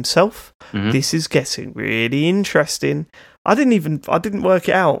Wakanda himself. Mm-hmm. This is getting really interesting. I didn't work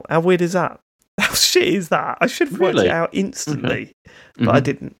it out. How weird is that? How shit is that? I should have worked it out instantly, but I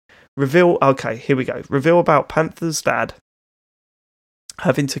didn't. Okay, here we go. Reveal about Panther's dad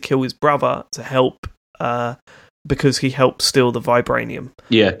having to kill his brother to help, because he helped steal the vibranium.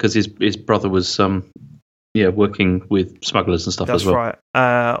 Yeah, because his brother was working with smugglers and stuff as well. That's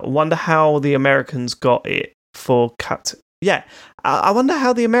right. Wonder how the Americans got it for Captain... Yeah, I wonder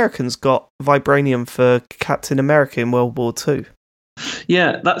how the Americans got vibranium for Captain America in World War II.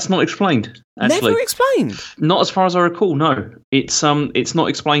 Yeah, that's not explained. Actually. Never explained. Not as far as I recall. No, it's not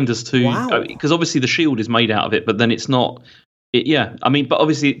explained as to because obviously the shield is made out of it, but then it's not. But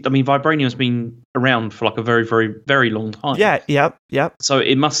obviously, vibranium's been around for like a very, very, very long time. Yeah. So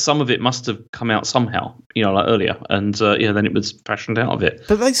some of it must have come out somehow, like earlier, and then it was fashioned out of it.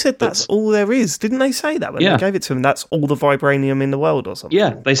 But they said that's all there is, didn't they say that when they gave it to him? That's all the vibranium in the world, or something.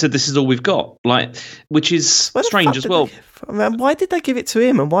 Yeah, they said this is all we've got, which is strange as well. Why did they give it to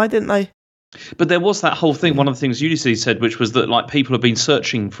him, and why didn't they? But there was that whole thing. One of the things Ulysses said, which was that people have been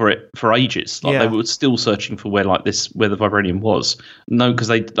searching for it for ages. They were still searching for where the vibranium was. No, because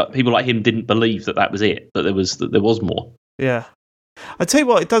people like him didn't believe that was it. That there was more. Yeah, I tell you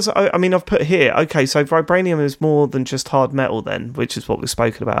what, it does. I mean, I've put here. Okay, so vibranium is more than just hard metal, then, which is what we've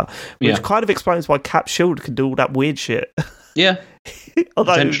spoken about. Which kind of explains why Cap's shield can do all that weird shit. Yeah,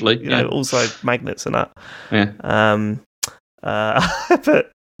 although potentially, also magnets and that. Yeah.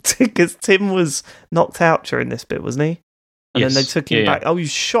 But. Because Tim was knocked out during this bit, wasn't he? And then they took him back. Oh, he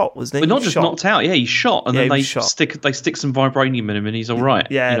was shot, wasn't he? Well, not just knocked out. Yeah, he's shot, and then they stick some vibranium in him, and he's all right.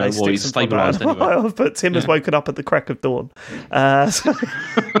 Yeah, they stick he's some stabilised anyway. But Tim has woken up at the crack of dawn. So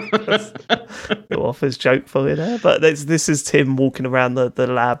the Office joke for you there. But this is Tim walking around the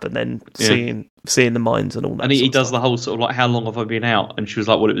lab and then seeing seeing the mines and all that. And he does the whole sort of like, how long have I been out? And she was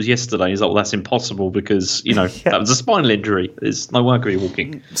like, well, it was yesterday. He's like, well, that's impossible because, that was a spinal injury. There's no work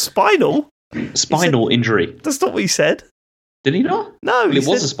walking. Spinal injury. That's not what he said. Did he not? No. Well, it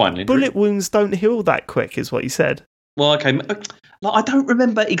was a spinal injury. Bullet wounds don't heal that quick, is what he said. Well, okay. I don't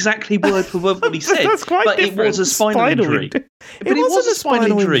remember exactly word for word what he said. That's quite but different. It was a spinal injury. But it wasn't a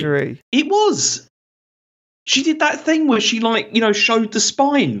spinal injury. It was. She did that thing where she, showed the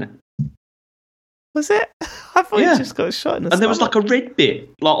spine. Was it? I thought you just got shot in the and there was like a red bit,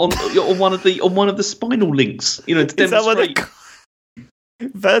 like on one of the spinal links, to demonstrate.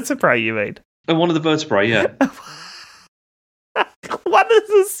 Vertebrae, you mean? And one of the vertebrae, yeah. One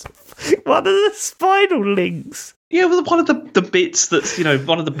of the spinal links. Yeah, well, one of the bits that's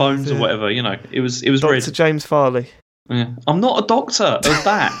one of the bones or whatever. It was Dr. red. James Farley. Yeah. I'm not a doctor of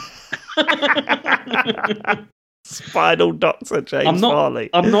that. Spinal Doctor James Farley.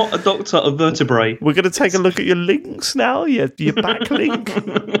 I'm not a doctor of vertebrae. We're going to take a look at your links now. Your back link.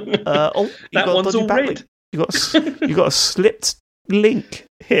 That one's all red. You got a slipped link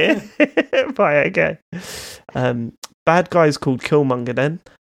here. Right, okay. Bad guy's called Killmonger then.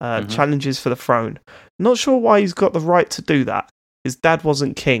 Challenges for the throne. Not sure why he's got the right to do that. His dad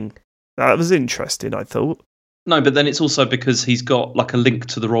wasn't king. That was interesting, I thought. No, but then it's also because he's got like a link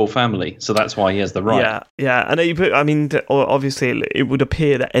to the royal family, so that's why he has the right. Yeah. And obviously, it would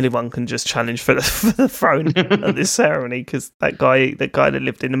appear that anyone can just challenge for the throne at this ceremony because that guy that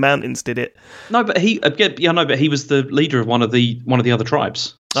lived in the mountains did it. No, but he was the leader of one of the other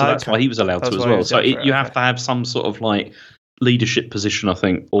tribes, so that's why he was allowed to as well. So you have to have some sort of like leadership position, I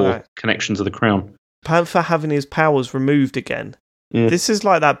think, or connection to the crown. Panther having his powers removed again. Yeah. This is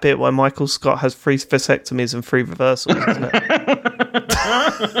like that bit where Michael Scott has 3 vasectomies and 3 reversals, isn't it?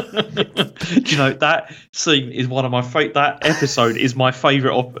 Do you know, that scene is one of my that episode is my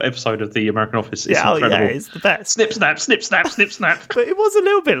favourite episode of The American Office. It's incredible. It's the best. Snip, snap, snip, snap, snip, snap. But it was a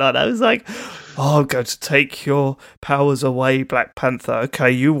little bit like that. It was like, I'm going to take your powers away, Black Panther.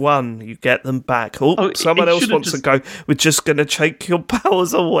 Okay, you won. You get them back. Someone else wants to go. We're just going to take your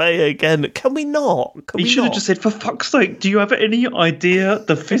powers away again. Can we not? He should have just said, for fuck's sake, do you have any idea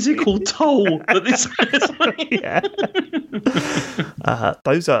the physical toll that this is?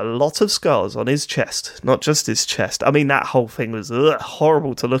 Those are a lot of scars on his chest, not just his chest. I mean, that whole thing was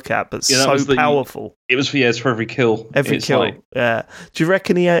horrible to look at, but so powerful. It was for every kill. Every kill. Yeah. Do you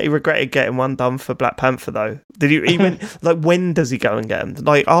reckon he regretted getting one done for Black Panther though? Did he even when does he go and get him?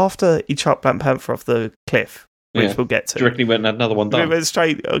 Like after he chucked Black Panther off the cliff, which we'll get to. Do you reckon he went and had another one done? He went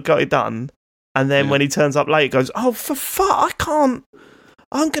straight, got it done, and then when he turns up late, he goes, "Oh, for fuck! I can't.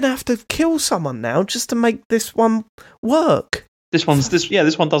 I'm gonna have to kill someone now just to make this one work." This one doesn't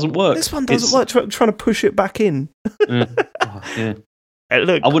work. This one doesn't work. Trying to push it back in. Yeah.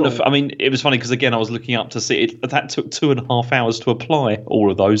 It was funny because again I was looking up to see it. That took 2.5 hours to apply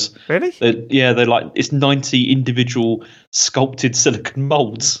all of those. Really? They're like it's 90 individual sculpted silicone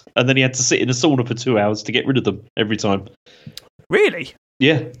molds, and then he had to sit in a sauna for 2 hours to get rid of them every time. Really?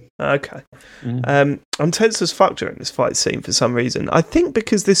 Yeah. Okay. I'm tense as fuck during this fight scene for some reason. I think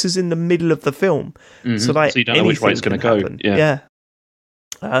because this is in the middle of the film, so you don't know which way it's going to go. Yeah.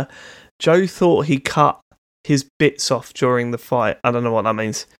 Joe thought he cut his bits off during the fight. I don't know what that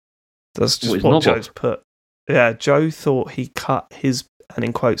means. That's just what Joe's put. Yeah, Joe thought he cut his, and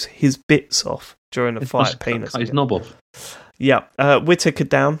in quotes, his bits off during the fight. Penis. Cut his knob off. Yeah. Whittaker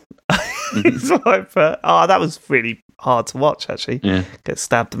down. He's like, that was really hard to watch, actually. Yeah. Gets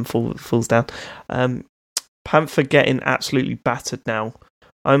stabbed and falls down. Panther getting absolutely battered now.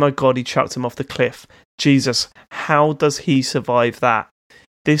 Oh my God, he chucked him off the cliff. Jesus, how does he survive that?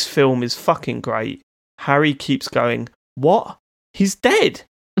 This film is fucking great. Harry keeps going, what? He's dead.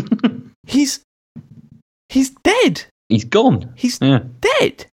 He's dead. He's gone. He's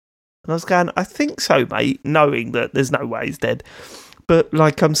dead. And I was going, I think so, mate, knowing that there's no way he's dead. But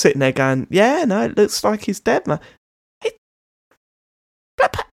like I'm sitting there going, yeah, no, it looks like he's dead, man.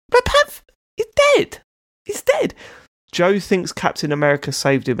 Black Panther, he's dead. He's dead. Joe thinks Captain America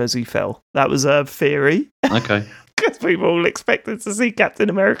saved him as he fell. That was a theory. Okay. Because we were all expected to see Captain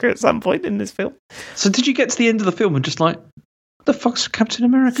America at some point in this film. So did you get to the end of the film and just like, what the fuck's Captain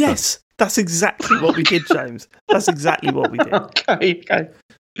America? Yes, that's exactly what we did, James. That's exactly what we did. Okay.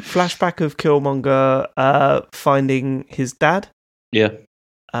 Flashback of Killmonger finding his dad. Yeah.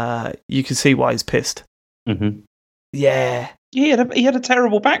 You can see why he's pissed. Mm-hmm. Yeah. He had a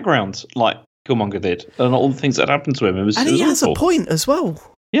terrible background, like Killmonger did, and all the things that happened to him. He has a point as well.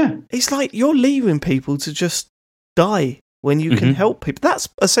 Yeah. It's like you're leaving people to just die when you can help people. That's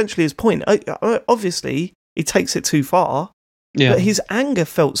essentially his point. Obviously, he takes it too far, but his anger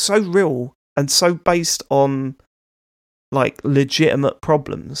felt so real and so based on like legitimate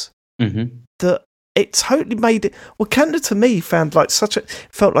problems that it totally made it. Well, Canada to me felt like such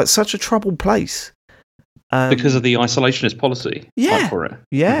a troubled place because of the isolationist policy. Yeah, for it.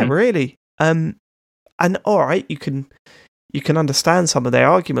 Yeah, really. And all right, you can understand some of their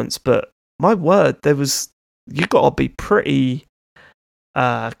arguments, but my word, you got to be pretty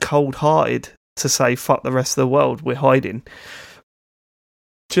cold-hearted to say fuck the rest of the world, we're hiding.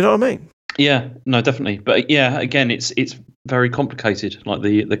 Do you know what I mean? Yeah, no, definitely. But yeah, again, it's very complicated, like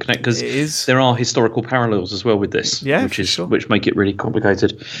the connect, because there are historical parallels as well with this, which make it really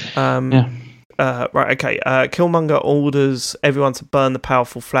complicated. Right, okay. Killmonger orders everyone to burn the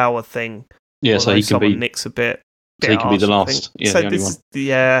powerful flower thing. Yeah, so he can be nicks a bit. So he can be the last. Yeah, so the only one.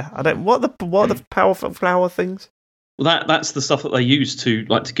 I don't. What are the powerful flower things? Well, that's the stuff that they use to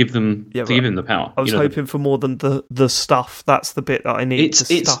give them give him the power. I was hoping for more than the stuff. That's the bit that I need.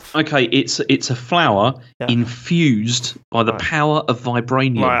 Stuff. Okay. It's a flower infused by the power of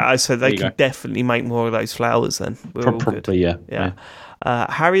vibranium. Right. So they can definitely make more of those flowers. Then probably, yeah.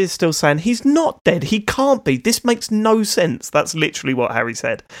 Harry is still saying he's not dead. He can't be. This makes no sense. That's literally what Harry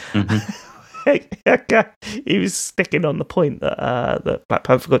said. He was sticking on the point that Black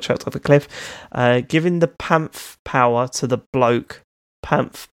Panther got chucked off a cliff, giving the Panther power to the bloke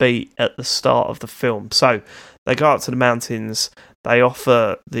Panther beat at the start of the film. So they go up to the mountains. They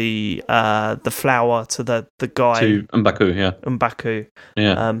offer the flower to the guy to M'Baku.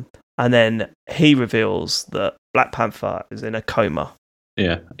 Yeah. And then he reveals that Black Panther is in a coma.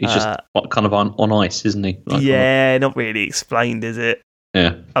 Yeah, he's just kind of on ice, isn't he? Not really explained, is it?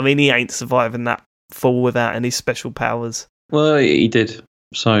 Yeah. I mean, he ain't surviving that fall without any special powers. Well, he did.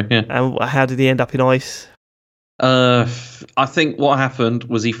 So, yeah. And how did he end up in ice? I think what happened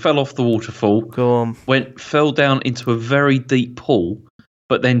was he fell off the waterfall. Go on. Fell down into a very deep pool,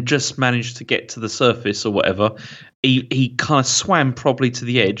 but then just managed to get to the surface or whatever. He kind of swam probably to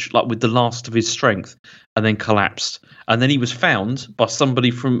the edge, like with the last of his strength, and then collapsed. And then he was found by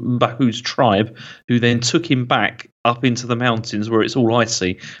somebody from M'Baku's tribe, who then took him back up into the mountains where it's all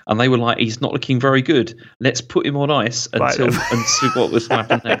icy. And they were like, he's not looking very good. Let's put him on ice until see what was going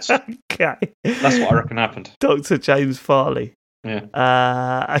to happen next. Okay. That's what I reckon happened. Dr. James Farley.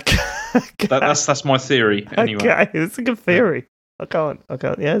 Yeah. Okay. That's my theory, anyway. Okay, it's a good theory. I can't.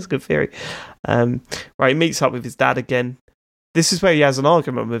 Yeah, it's a good theory. Right, he meets up with his dad again. This is where he has an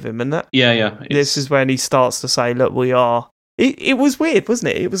argument with him, isn't it? Yeah. This is when he starts to say, look, we are... It was weird,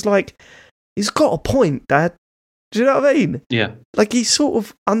 wasn't it? It was like, he's got a point, Dad. Do you know what I mean? Yeah. Like, he sort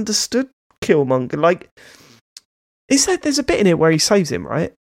of understood Killmonger. Like, there's a bit in it where he saves him,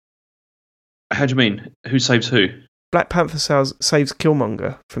 right? How do you mean? Who saves who? Black Panther saves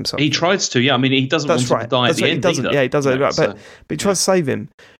Killmonger from something. He tries to, yeah. I mean, he doesn't want him to die at the end. He doesn't, either. Yeah, he doesn't. Right, but he tries to save him.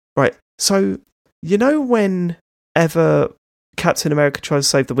 Right. So, you know whenever Captain America tries to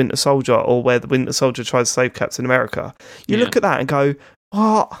save the Winter Soldier, or where the Winter Soldier tries to save Captain America, you look at that and go,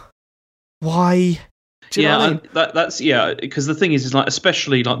 what? Why? Do you know what I mean? That's because the thing is like,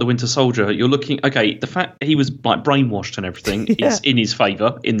 especially like the Winter Soldier, you're looking, okay, the fact that he was like brainwashed and everything is in his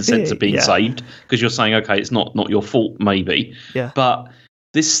favour in the sense of being saved, because you're saying, okay, it's not your fault, maybe. Yeah. But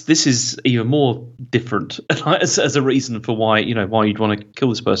this is even more different as a reason for why you'd want to kill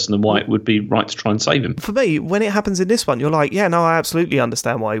this person and why it would be right to try and save him. For me, when it happens in this one, you're like, yeah, no, I absolutely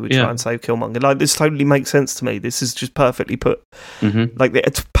understand why he would try and save Killmonger. Like, this totally makes sense to me. This is just perfectly put. Mm-hmm. Like,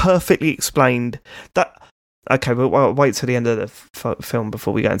 it's perfectly explained. That okay, but we'll wait till the end of the film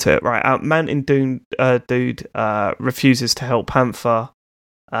before we go into it. Right, Mountain Dude refuses to help Panther.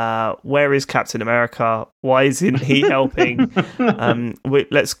 Where is Captain America? Why isn't he helping?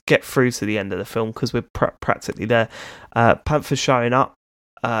 Let's get through to the end of the film because we're practically there. Panther showing up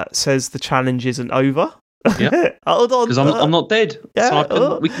says the challenge isn't over. Yeah. Hold on, because I'm not dead. Yeah,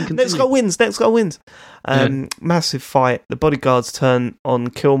 so we can continue. Next guy wins. Massive fight. The bodyguards turn on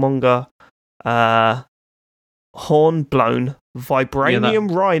Killmonger. Horn blown.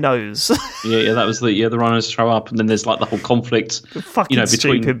 Vibranium rhinos. That was the rhinos show up, and then there's like the whole conflict. Fucking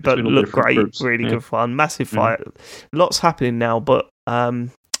stupid, but look great. Groups. Really good fun. Massive fight. Lots happening now, but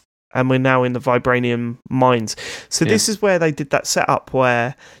and we're now in the vibranium mines. So this is where they did that setup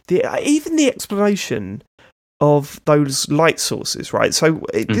where even the explanation of those light sources, right? So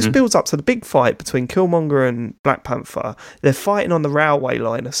this builds up to the big fight between Killmonger and Black Panther. They're fighting on the railway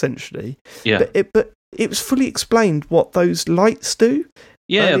line essentially. Yeah, but it was fully explained what those lights do.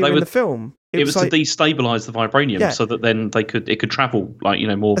 Yeah, they were in the film. It was like, to destabilize the vibranium, so that then it could travel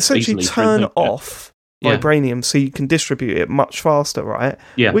more essentially easily. Turn off vibranium so you can distribute it much faster, right?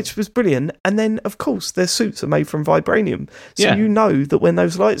 Yeah. Which was brilliant. And then, of course, their suits are made from vibranium. So you know that when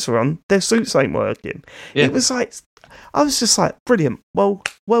those lights are on, their suits ain't working. Yeah. It was like, I was just like, brilliant. Well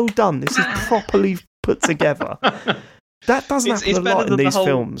done. This is properly put together. That doesn't happen a lot in these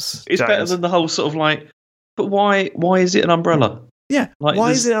films. It's better than the whole sort of like, but why is it an umbrella? Yeah, like,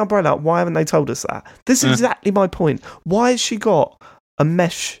 why is it an umbrella? Why haven't they told us that? This is exactly my point. Why has she got a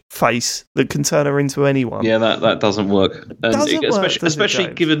mesh face that can turn her into anyone? Yeah, that doesn't work. Especially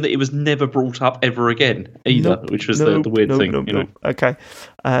given that it was never brought up ever again either, which was the weird thing. Okay.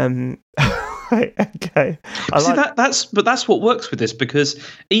 Right, okay. That's what works with this, because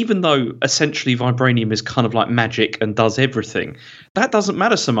even though essentially vibranium is kind of like magic and does everything, that doesn't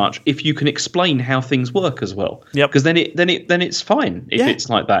matter so much if you can explain how things work as well. Yep. Because then it's fine if it's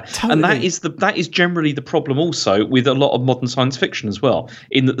like that. Totally. And that is generally the problem also with a lot of modern science fiction as well,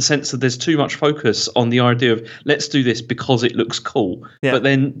 in the sense that there's too much focus on the idea of let's do this because it looks cool, but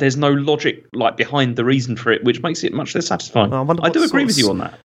then there's no logic like behind the reason for it, which makes it much less satisfying. I do agree with you on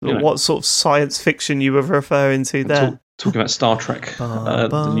that. What sort of science fiction you were referring to there? Talking about Star Trek,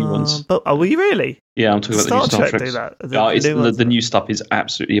 the new ones. Are we really? Yeah, I'm talking about the new Star Trek. Do that? The new stuff is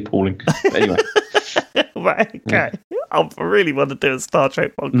absolutely appalling. But anyway. Right, okay. I really want to do a Star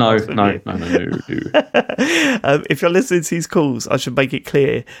Trek podcast. No. If you're listening to these calls, I should make it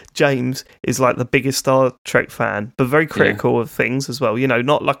clear, James is like the biggest Star Trek fan, but very critical of things as well. You know,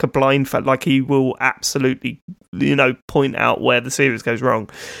 not like a blind fan, like he will absolutely, point out where the series goes wrong.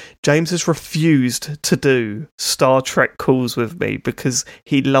 James has refused to do Star Trek calls with me because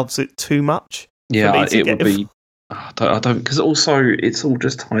he loves it too much. Yeah, it would be... I don't, because also it's all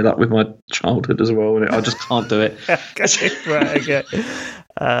just tied up with my childhood as well, and I just can't do it. Okay.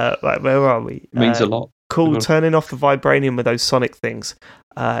 Right, where are we? It means a lot. Cool, turning off the vibranium with those sonic things.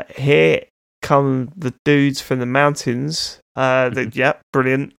 Here come the dudes from the mountains.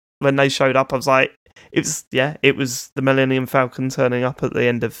 Brilliant. When they showed up, I was like, it was the Millennium Falcon turning up at the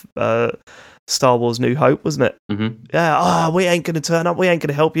end of Star Wars New Hope, wasn't it? Mm-hmm. Yeah, we ain't going to turn up, we ain't going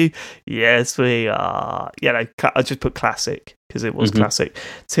to help you. Yes, we are. I just put classic because it was classic.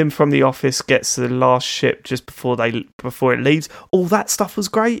 Tim from The Office gets to the last ship just before it leaves. All that stuff was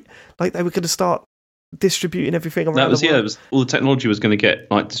great. Like they were going to start distributing everything around the world. It was all the technology was going to get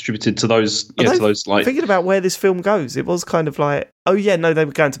like distributed to those. To those like thinking about where this film goes, it was kind of like, they were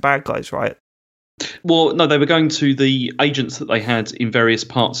going to bad guys, right? Well, no, they were going to the agents that they had in various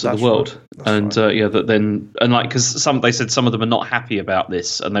parts of the world, because they said some of them are not happy about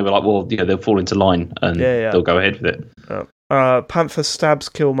this, and they were like, well, they'll fall into line and they'll go ahead with it. Panther stabs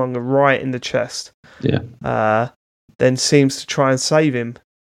Killmonger right in the chest. Yeah. Then seems to try and save him.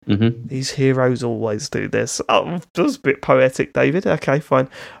 Mm-hmm. These heroes always do this. Oh, that was a bit poetic, David. Okay, fine.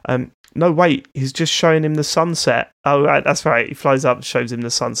 No, wait, he's just showing him the sunset. Oh, right, that's right. He flies up and shows him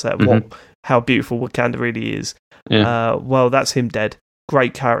the sunset. Mm-hmm. How beautiful Wakanda really is. Yeah. That's him dead.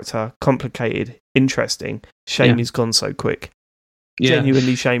 Great character, complicated, interesting. Shame he's gone so quick. Yeah.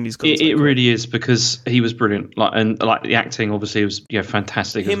 Genuinely shame he's gone so quick. It really is, because he was brilliant. And the acting obviously was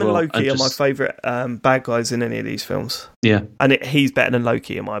fantastic. Him as well. And Loki are my favourite bad guys in any of these films. Yeah. And he's better than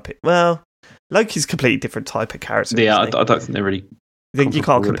Loki in my opinion. Well, Loki's a completely different type of character. Yeah, I don't think they're really... You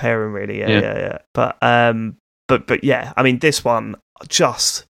can't compare them really. Yeah. But yeah, I mean, this one,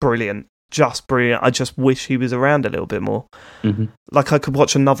 just brilliant. Just brilliant. I just wish he was around a little bit more. Mm-hmm. Like I could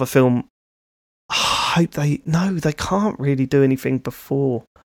watch another film. I hope they can't really do anything before.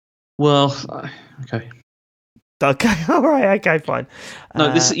 Well, okay. All right. Okay, fine.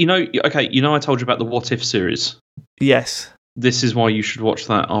 No, this. I told you about the What If series. Yes. This is why you should watch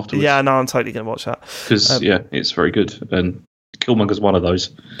that afterwards. Yeah, no, I'm totally going to watch that because it's very good, and Killmonger's one of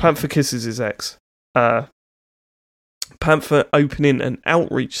those. Panther kisses his ex. Panther opening an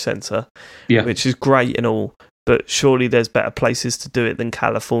outreach centre, which is great and all, but surely there's better places to do it than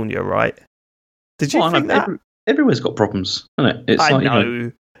California, right? Did you think that? Everywhere's got problems, isn't it? I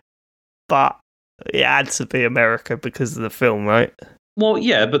know, but it had to be America because of the film, right? Well,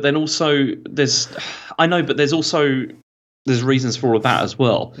 yeah, but then also there's reasons for all of that as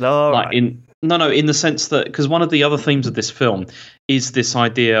well. In the sense that, because one of the other themes of this film is this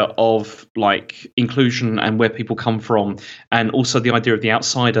idea of like inclusion and where people come from, and also the idea of the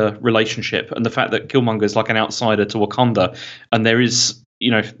outsider relationship, and the fact that Killmonger is like an outsider to Wakanda, and there is,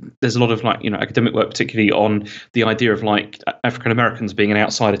 there's a lot of academic work, particularly on the idea of like African Americans being an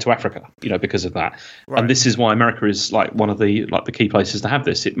outsider to Africa, because of that. Right. And this is why America is like one of the key places to have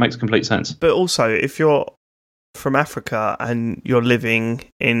this. It makes complete sense. But also, if you're from Africa and you're living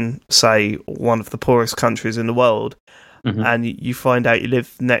in, say, one of the poorest countries in the world, and you find out you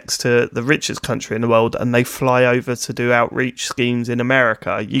live next to the richest country in the world, and they fly over to do outreach schemes in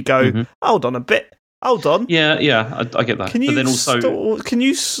America, you go, hold on a bit, hold on. Yeah, I get that. Can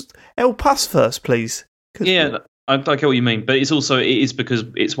you help us first, please? Yeah, I get what you mean, but it is because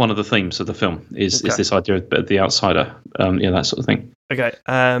it's one of the themes of the film is this idea of the outsider, that sort of thing. Okay,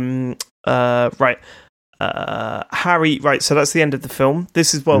 right. Harry, right, so that's the end of the film.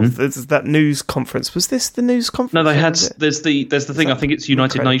 This is this is that news conference. Was this the news conference? No, they had. There's the thing. I think it's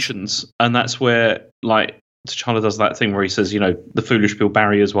United Nations, and that's where T'Challa does that thing where he says, the foolish build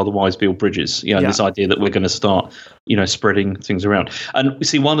barriers while the wise build bridges. This idea that we're going to start, spreading things around. And you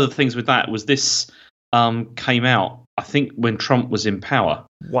see, one of the things with that was this came out, I think, when Trump was in power.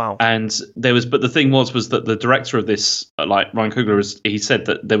 Wow. And but the thing was that the director of this, Ryan Coogler, he said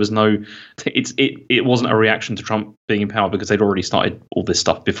that there was no, it wasn't a reaction to Trump being in power because they'd already started all this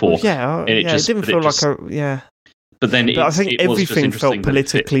stuff before. Well, it didn't feel like But I think everything felt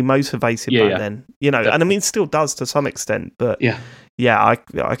politically motivated back then, and I mean, it still does to some extent, but I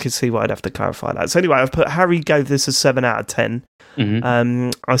could see why I'd have to clarify that. So anyway, I've put Harry gave this a 7 out of 10.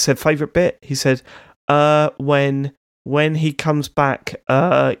 I said favourite bit. He said, when he comes back,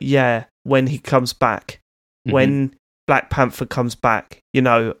 when he comes back, when Black Panther comes back,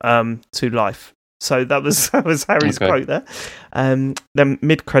 to life. So that was Harry's quote there. Then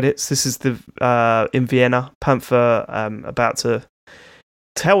mid credits, this is the in Vienna, Panther about to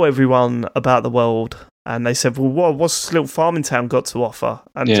tell everyone about the world, and they said, "Well, what's this little farming town got to offer?"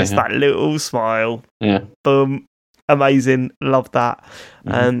 And that little smile, boom, amazing, love that.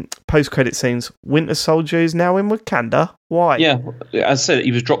 Post credit scenes, Winter Soldier is now in Wakanda. Why? Yeah, as I said,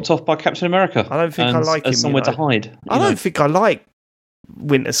 he was dropped off by Captain America. I don't think I like him. Somewhere to hide. I don't think I like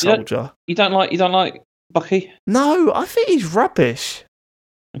Winter Soldier. You don't like Bucky? No, I think he's rubbish.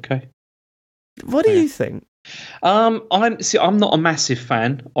 Okay. What do you think? I'm not a massive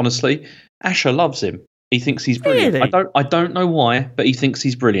fan, honestly. Asher loves him. He thinks he's brilliant. Really? I don't know why, but he thinks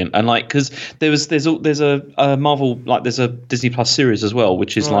he's brilliant. And because there's a Marvel, there's a Disney Plus series as well,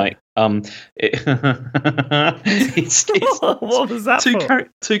 which is it's what was that?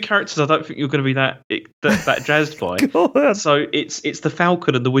 Two characters I don't think you're going to be that jazzed by. So it's the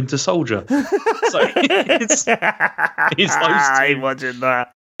Falcon and the Winter Soldier. So it's those two. Imagine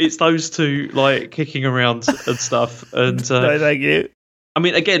that. It's those two kicking around and stuff. And no, thank you. I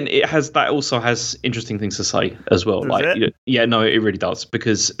mean, again, that also has interesting things to say as well. Does it? No, it really does.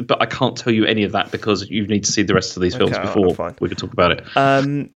 But I can't tell you any of that because you need to see the rest of these films before we can talk about it.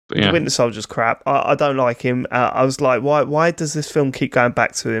 Winter Soldier's crap. I don't like him. I was like, why does this film keep going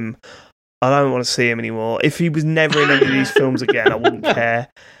back to him? I don't want to see him anymore. If he was never in any of these films again, I wouldn't care.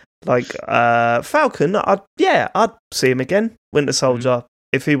 Falcon, I'd see him again. Winter Soldier,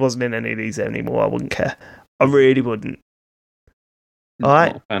 if he wasn't in any of these anymore, I wouldn't care. I really wouldn't. All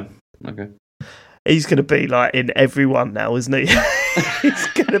right. Okay. He's going to be in every one now, isn't he? He's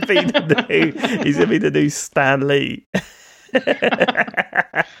going to be the new Stan Lee.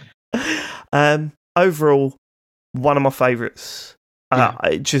 Overall, one of my favourites.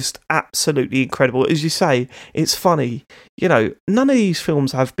 Just absolutely incredible. As you say, it's funny. None of these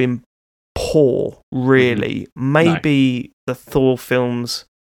films have been poor, really. Maybe the Thor films.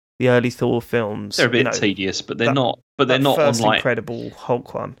 The early Thor films. They're a bit tedious, but they're not. But they're not first on Incredible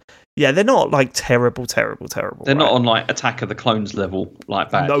Hulk one. Yeah, they're not terrible. They're not on Attack of the Clones level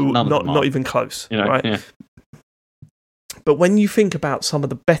bad. No, not even close. Right? Yeah. But when you think about some of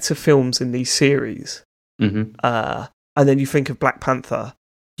the better films in these series, and then you think of Black Panther,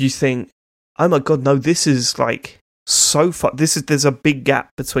 you think, oh my god, no, this is so far. There's a big gap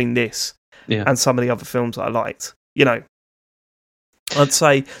between this and some of the other films that I liked. I'd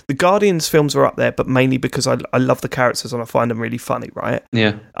say the Guardians films are up there, but mainly because I love the characters and I find them really funny, right?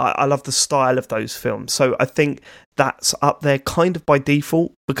 Yeah. I love the style of those films. So I think that's up there kind of by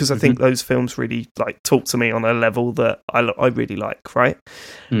default because I think those films really talk to me on a level that I really like, right?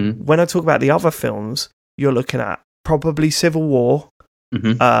 When I talk about the other films, you're looking at probably Civil War,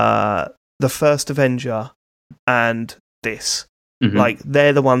 The First Avenger, and this.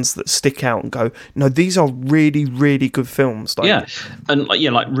 They're the ones that stick out and go, no, these are really, really good films.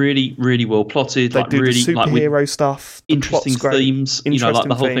 Really, really well plotted. They do really, the superhero stuff, interesting themes. Interesting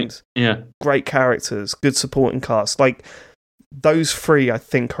the whole themes, thing. Yeah, great characters, good supporting cast. Those three, I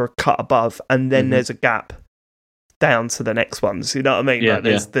think, are a cut above, and then there's a gap down to the next ones. You know what I mean? Yeah,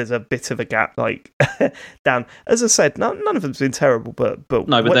 there's a bit of a gap down. As I said, none of them's been terrible, but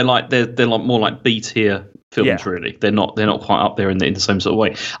no, but they're more like B tier films. Really, they're not quite up there in the same sort of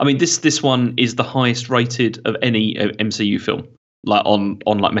way. I mean, this one is the highest rated of any MCU film, on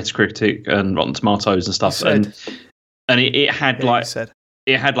Metacritic and Rotten Tomatoes and stuff. and it had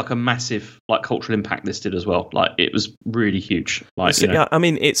it had like a massive like cultural impact. This did as well. Like it was really huge. Like yeah, I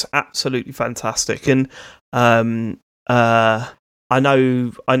mean, it's absolutely fantastic, and I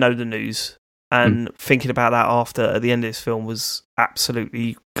know the news, and thinking about that at the end of this film was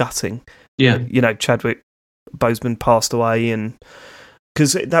absolutely gutting. Yeah, Chadwick Boseman passed away, and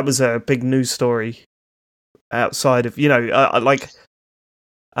because that was a big news story outside of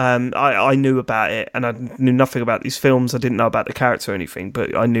I knew about it, and I knew nothing about these films. I didn't know about the character or anything,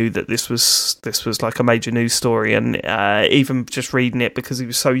 but I knew that this was like a major news story, and even just reading it because he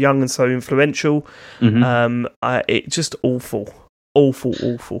was so young and so influential, it just awful.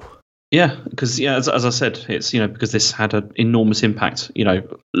 Yeah, because as I said, it's because this had an enormous impact.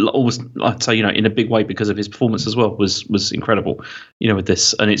 Almost I'd say in a big way because of his performance as well was incredible. With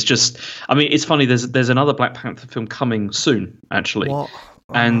this, and it's just, I mean, it's funny. There's another Black Panther film coming soon, actually. What?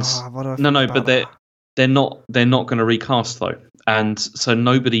 And but they're not going to recast though, and so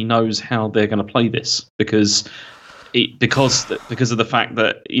nobody knows how they're going to play this because of the fact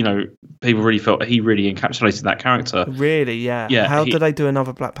that people really felt he really encapsulated that character. Really, yeah. How do they do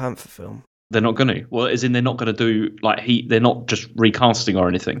another Black Panther film? They're not going to. Well, as in they're not going to do they're not just recasting or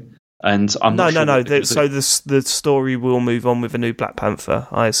anything. And I'm not sure. No. So the story will move on with a new Black Panther,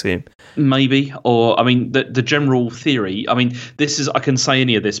 I assume. Maybe, or I mean, the general theory. I mean, this is I can say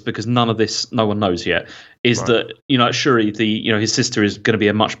any of this because no one knows yet. Is that Shuri, his sister, is going to be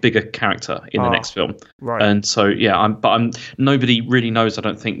a much bigger character in the next film, right? And so nobody really knows. I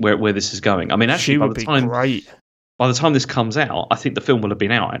don't think where this is going. I mean, actually, by the time this comes out, I think the film will have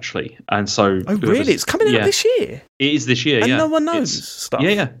been out actually, and so. Oh really? It's coming out this year. It is this year, and no one knows stuff.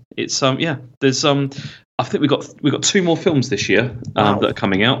 Yeah. It's There's I think we've got 2 more films this year that are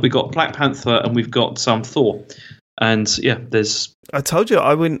coming out. We've got Black Panther and we've got Thor, and there's. I told you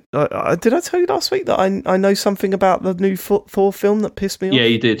I wouldn't. Did I tell you last week that I know something about the new Thor film that pissed me off? Yeah,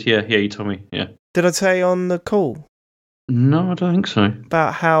 you did. Yeah, you told me. Yeah. Did I tell you on the call? No, I don't think so.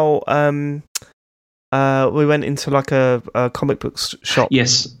 About how we went into like a comic book shop.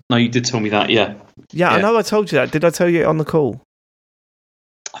 Yes. No, you did tell me that, yeah. Yeah, I know I told you that. Did I tell you it on the call?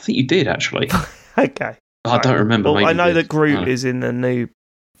 I think you did, actually. Okay. I don't remember. Well, I know that Groot is in the new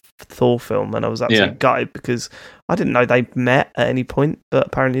Thor film, and I was absolutely gutted because I didn't know they met at any point, but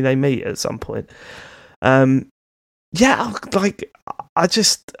apparently they meet at some point. I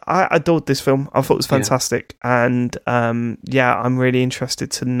adored this film. I thought it was fantastic, and I'm really interested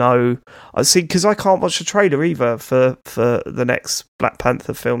to know. I see, because I can't watch the trailer either for the next Black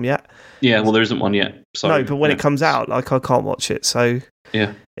Panther film yet. Yeah, well, there isn't one yet. So, no, but when it comes out, I can't watch it, so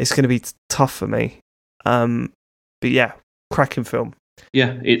it's going to be tough for me. But yeah, cracking film.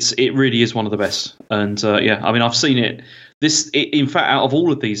 Yeah, it really is one of the best, and I mean, I've seen it. In fact, out of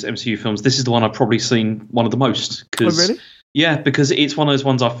all of these MCU films, this is the one I've probably seen one of the most. Oh, really? Yeah, because it's one of those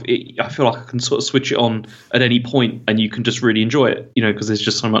ones I feel like I can sort of switch it on at any point, and you can just really enjoy it. Because there's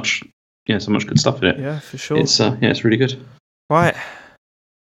just so much good stuff in it. Yeah, for sure. It's it's really good. Right.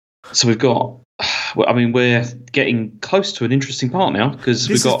 So we've got. I mean, we're getting close to an interesting part now because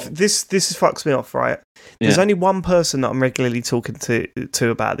we've got this fucks me off, right? There's only one person that I'm regularly talking to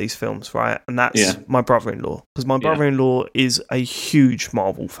about these films, right? And that's my brother-in-law, because my brother-in-law is a huge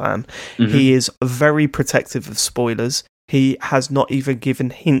Marvel fan. Mm-hmm. He is very protective of spoilers. He has not even given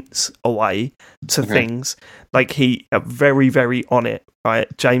hints away to things. Like, he very, very on it, right?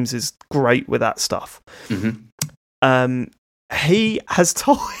 James is great with that stuff. Mm-hmm. He has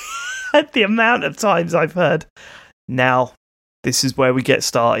told the amount of times I've heard, now, this is where we get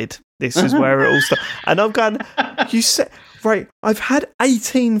started. This is where it all starts. And I'm going, you said, right, I've had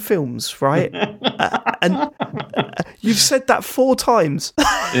 18 films, right? And you've said that 4 times.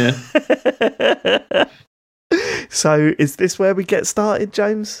 Yeah. So is this where we get started,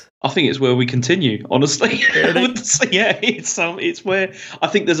 James? I think it's where we continue, honestly. Really? It's where I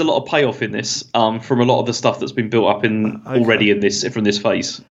think there's a lot of payoff in this from a lot of the stuff that's been built up already in this from this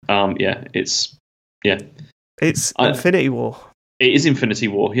phase. It's Infinity War. It is Infinity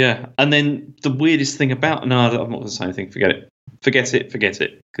War, yeah. And then the weirdest thing about I'm not going to say anything. Forget it,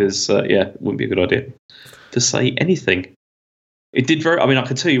 because it wouldn't be a good idea to say anything. It did very. I mean, I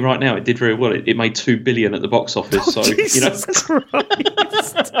can tell you right now, it did very well. It made $2 billion at the box office. Oh, so Jesus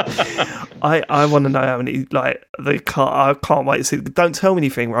Christ. I want to know how many. Like, I can't wait to see. Don't tell me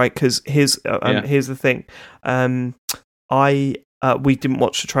anything, right? Because here's the thing. We didn't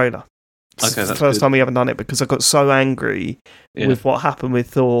watch the trailer. It's the first time we haven't done it because I got so angry with what happened with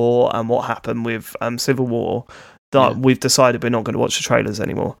Thor and what happened with Civil War that we've decided we're not going to watch the trailers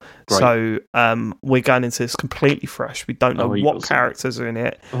anymore. Great. So we're going into this completely fresh. We don't know what characters are in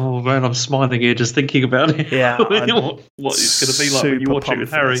it. Oh man, I'm smiling here just thinking about it. Yeah, what it's going to be like when you watch it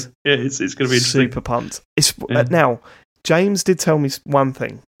with Harry. Yeah, it's going to be interesting. Super pumped. Now, James did tell me one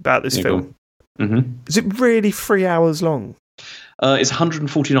thing about this film. Mm-hmm. Is it really 3 hours long? It's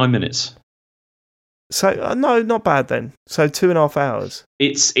 149 minutes. So no, not bad then. So 2.5 hours.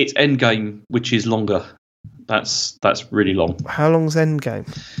 It's Endgame, which is longer. That's really long. How long's Endgame?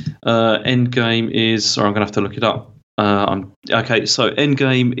 Endgame is. Sorry, I'm gonna have to look it up. Okay. So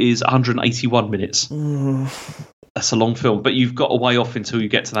Endgame is 181 minutes. That's a long film, but you've got a way off until you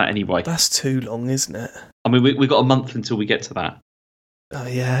get to that anyway. That's too long, isn't it? I mean, we got a month until we get to that. Oh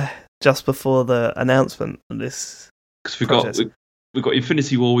yeah, just before the announcement of this. Because we've got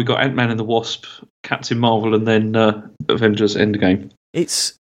Infinity War, we've got Ant-Man and the Wasp, Captain Marvel, and then Avengers Endgame.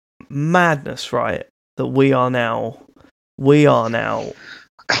 It's madness, right? That we are now. I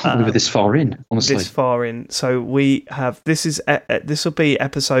can't believe we're this far in, honestly. This far in. So we have. This will be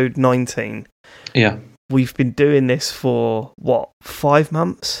episode 19. Yeah. We've been doing this for 5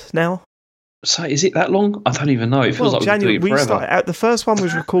 months now. So is it that long? I don't even know. It feels like January. we've been doing it forever. The first one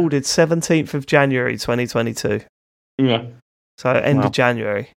was recorded 17th of January 2022. Yeah. So end of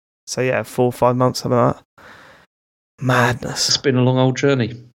January. So yeah, 4 or 5 months, something like that. Madness. It's been a long old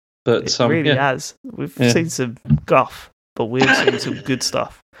journey. But it really has. We've seen some guff, but we've seen some good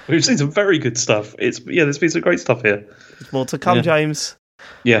stuff. We've seen some very good stuff. There's been some great stuff here. There's more to come, James.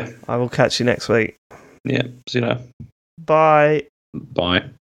 Yeah. I will catch you next week. Yeah. See you later. Bye. Bye.